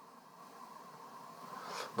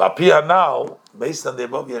 Vapia now, based on the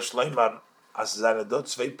above Yeshleimar, as Zanedot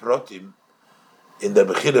Zvei Protim in the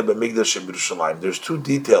Bechira B'Mikdash in Yerushalayim. There's two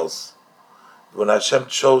details when Hashem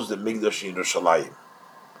chose the Mikdash in Yerushalayim.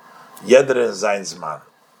 Yeder and Zainsman,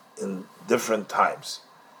 in different times.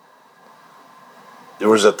 There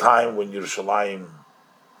was a time when Yerushalayim,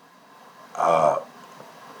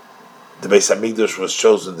 the Beis Hamikdash was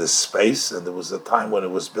chosen this space, and there was a time when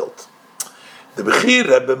it was built. The Bechir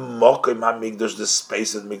Rebbe Mokim HaMikdash, the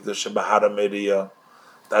space of Mikdash Bahara Moriah,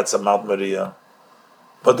 that's a Mount Moriah.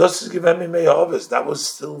 But this is given me Me'avis. That was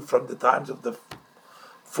still from the times of the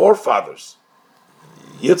forefathers.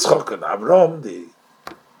 Yitzchak and Avram,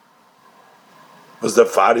 was the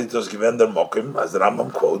Farid was given their Mokim, as the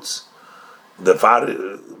Rambam quotes. The Farid,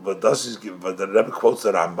 but the Rebbe quotes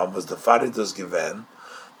the Rambam, was the Farid was given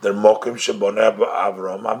their Mokim Sheboneh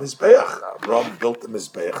Avram HaMizbeach. Avram built the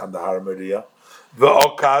Mizbeach on the Har Moriah.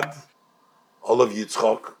 Ve'okad, all of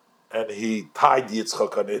Yitzchak, and he tied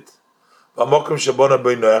Yitzchak on it. Ve'mokim Sheboneh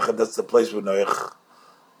Noach, and that's the place where Noach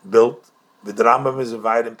built. The Rambam is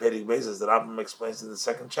invited in Perek Beis, as the Rambam explains in the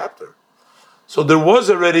second chapter. So there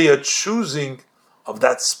was already a choosing of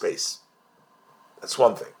that space. That's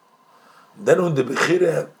one thing. Then on the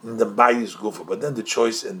Bechira in the Bayis Gufa, but then the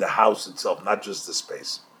choice in the house itself, not just the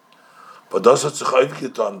space. But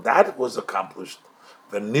that was accomplished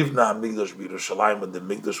when Nivna HaMikdash b'Yerushalayim, when the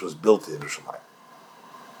Mikdash was built in Yerushalayim.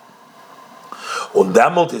 Und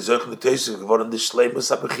damals ist auch Nitesis geworden die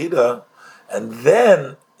Shleimus HaBechira, and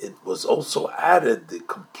then it was also added the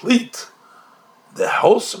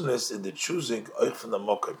wholesomeness in the choosing euch from the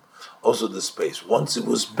Mokim, also the space. Once it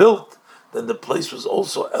was built, then the place was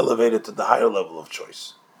also elevated to the higher level of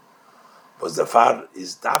choice. Was the far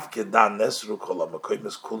is Davke dan Nesru kol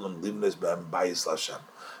hamakoymes kulam livnes be'em bayis l'Hashem.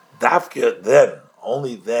 Davke then,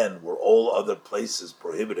 only then, were all other places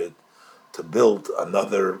prohibited to build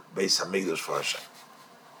another Beis Hamikdash for Hashem.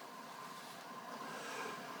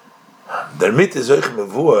 Dermit is euch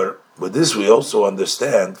mevur. With this we also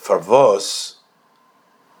understand Farvos.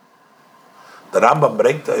 The Rambam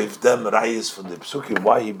bringt auf dem Rayis from the Psukim,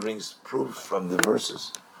 why he brings proof from the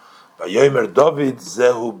verses. Vayomer David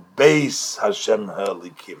zehu beis Hashem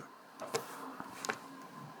ha'elikim.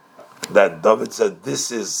 That David said,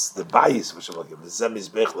 this is the Bayis Hashem ha'elikim. This is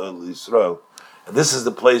Mizbeach Yisrael, and this is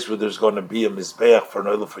the place where there's going to be a Mizbeach for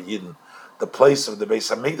Noel for Yidden, the place of the Beis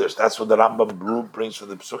Hamikdash. That's what the Rambam brings from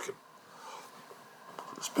the Psukim.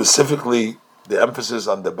 Specifically, the emphasis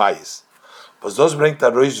on the Bayis. But those bring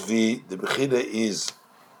the Bechira is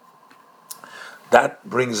that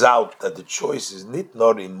brings out that the choice is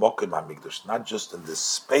not in Mokim HaMikdash, not just in the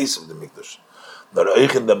space of the Mikdash, not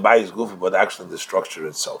euch in the Bayis Gufa, but actually in the structure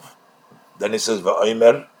itself. Then he says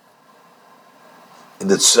Va'omer. In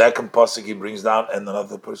the second pasuk he brings down, and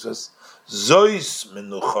another pasuk says Zois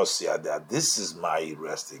menuchos yadeh. This is my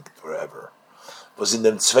resting forever. Was in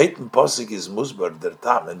the zweiten pasuk is Musbar der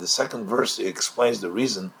Tam. In the second verse he explains the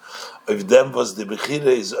reason of them was the Bechira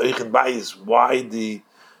is euch in Bayis, why the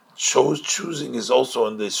choosing is also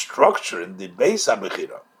in the structure, in the Beis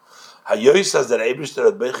HaBechira. Hayoy says that Eibishter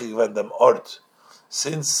had Bechig when them ort,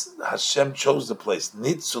 since Hashem chose the place,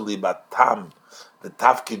 Nitzuli Batam the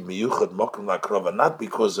tafkid miyuchad mokum lakrova, not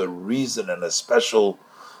because a reason and a special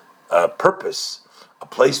purpose, a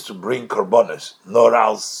place to bring korbanos. Nor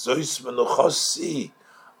al sois menuchosi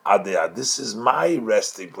adeyad. This is my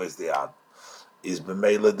resting place. Deyad is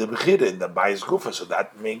b'meila de bechira in the bayis gufa. So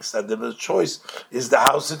that makes that the choice is the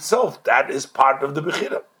house itself. That is part of the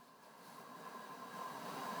bechira.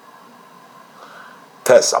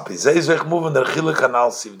 Tes apizezech moving the Chelek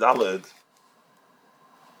canal sivdalet.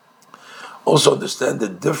 Also understand the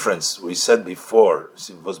difference we said before.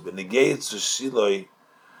 It was benegayet to Shilo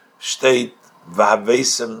state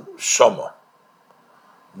v'havesem shoma.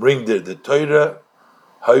 Bring the Torah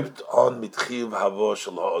hoped on mitchiv havo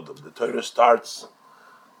shel ha'odom. The Torah starts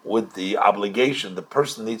with the obligation the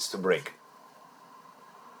person needs to bring.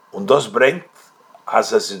 Und das bringt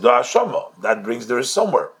as a sidah shoma. That brings there is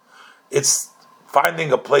somewhere. It's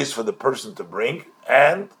finding a place for the person to bring,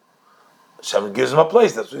 and Hashem gives him a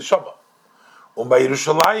place. That's what shoma. By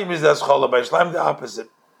Yerushalayim is the Eschala. By Yerushalayim, the opposite.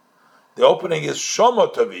 The opening is Shoma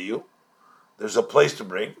Taviyu. There's a place to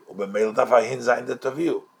bring.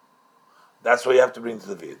 That's why you have to bring to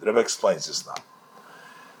the Viyah. The Rebbe explains this now.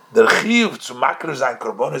 The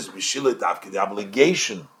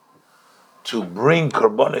obligation to bring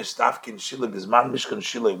Korbanos Tafkin Shilo, Bisman Mishkan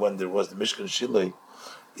Shilo, when there was the Mishkan Shilo,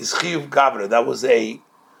 is Chiyuv Gavra. That was a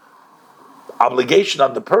obligation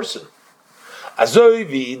on the person. Since the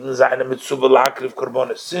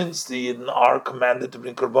Yidden are commanded to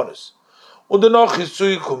bring korbanos,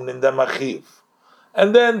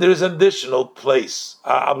 and then there is an additional place,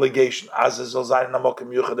 obligation,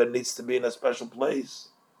 that needs to be in a special place.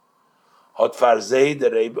 Hashem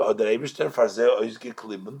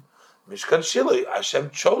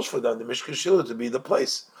chose for them the Mishkan Shilo to be the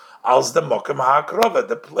place, as the Mokem HaKrova,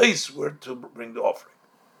 the place where to bring the offering.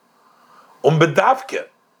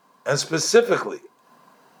 And specifically,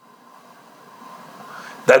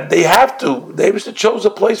 that they chose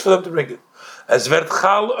a place for them to bring it. As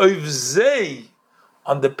vertchal oivzei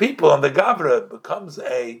on the people, on the Gavra, becomes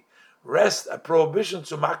a rest, a prohibition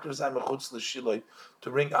to makrazai mechutz l'shiloi,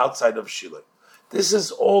 to bring outside of Shilo. This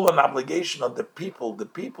is all an obligation on the people. The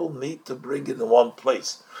people need to bring it in one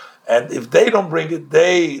place. And if they don't bring it,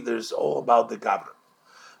 there's all about the Gavra.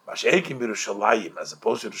 Masheikim Yerushalayim, as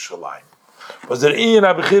opposed to Yerushalayim. Was there in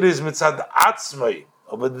Abechir is mitzad atzmai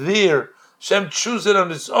over there? Shem chooses it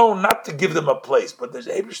on its own, not to give them a place, but the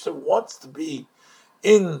Eibishter wants to be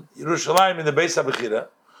in Yerushalayim in the Beis Hamikdash,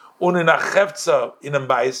 and in a chefza in a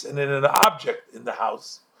bais, and in an object in the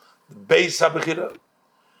house. The Beis Hamikdash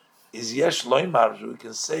is yesh loymar. We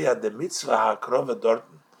can say at the mitzvah hakrova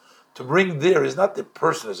dorten to bring there is not the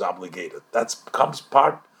person is obligated. That becomes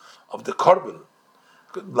part of the korban.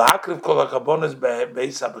 Lahakriv kol hakabonos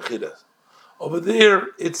Beis Hamikdash. Over there,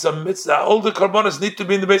 it's a mitzvah. All the korbanos need to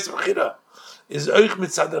be in the Beis Hamikdash. Is oich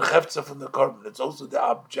mitzvah der chefza from the korban. It's also the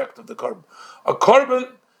object of the korban. A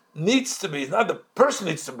korban needs to be, not the person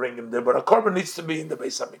needs to bring him there, but a korban needs to be in the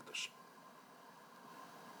Beis Hamikdash.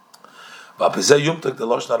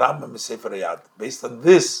 Based on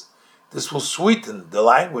this will sweeten the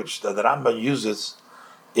language that the Rambam uses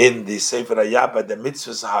in the Sefer Hayah by the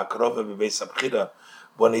mitzvahs ha'akrova b'Beis Hamikdash,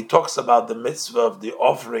 when he talks about the mitzvah of the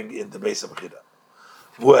offering in the Beis Hamikdash.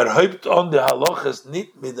 Where hyped on the halachas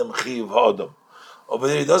nit midem chiyuv ha'odom. Over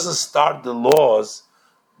there, he doesn't start the laws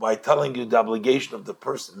by telling you the obligation of the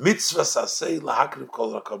person. Mitzvah sasei lahakriv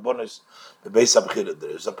kol hakarbonos b'Beis Hamikdash.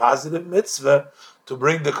 There is a positive mitzvah to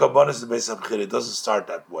bring the karbonos to Beis Hamikdash. It doesn't start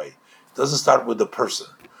that way. It doesn't start with the person.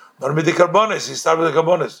 Nor with the karbonos. He starts with the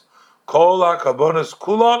karbonos. Kol hakarbonos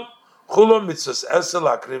kulon mitzvahs esel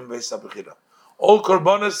hakrim Beis Hamikdash. All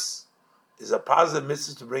korbanos is a positive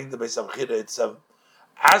mitzvah to bring the Beis Hamikdash. It's an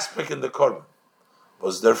aspect in the korban.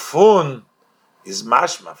 Was their fun is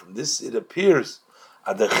mashma. From this it appears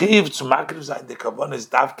at the chiv to makriv zayin the korbanos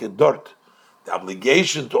davke dort. The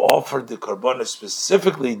obligation to offer the korbanos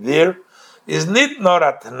specifically there is nit nor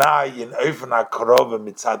atnai in ofen hakrova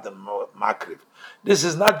mitzad makriv. This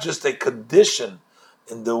is not just a condition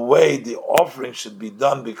in the way the offering should be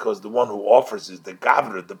done, because the one who offers is the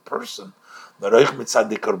gavra, the person. But also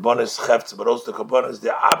the korbanos,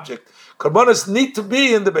 the object. Korbanos need to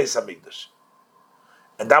be in the Beis Hamikdash,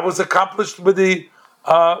 and that was accomplished with the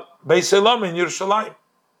Beis Elam in Yerushalayim.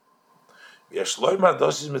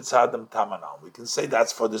 We can say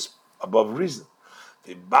that's for this above reason.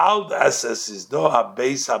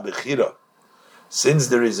 Since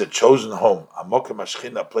there is a chosen home, a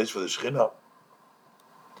place for the Shechina,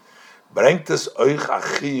 bringt es euch a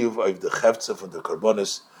chiyuv of the chefza from the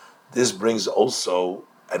korbanos. This brings also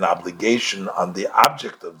an obligation on the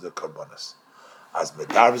object of the korbanos. as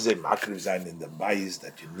medarvze makriv zayin in the bayis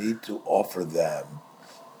that you need to offer them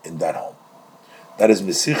in that home. That is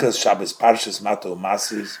Mesichas Shabbos Parshas Mato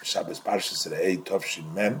Masis, Shabbos Parshas Re'ei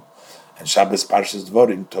Tovshin Mem, and Shabbos Parshas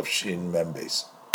Dvorim Tovshin Mem Beis.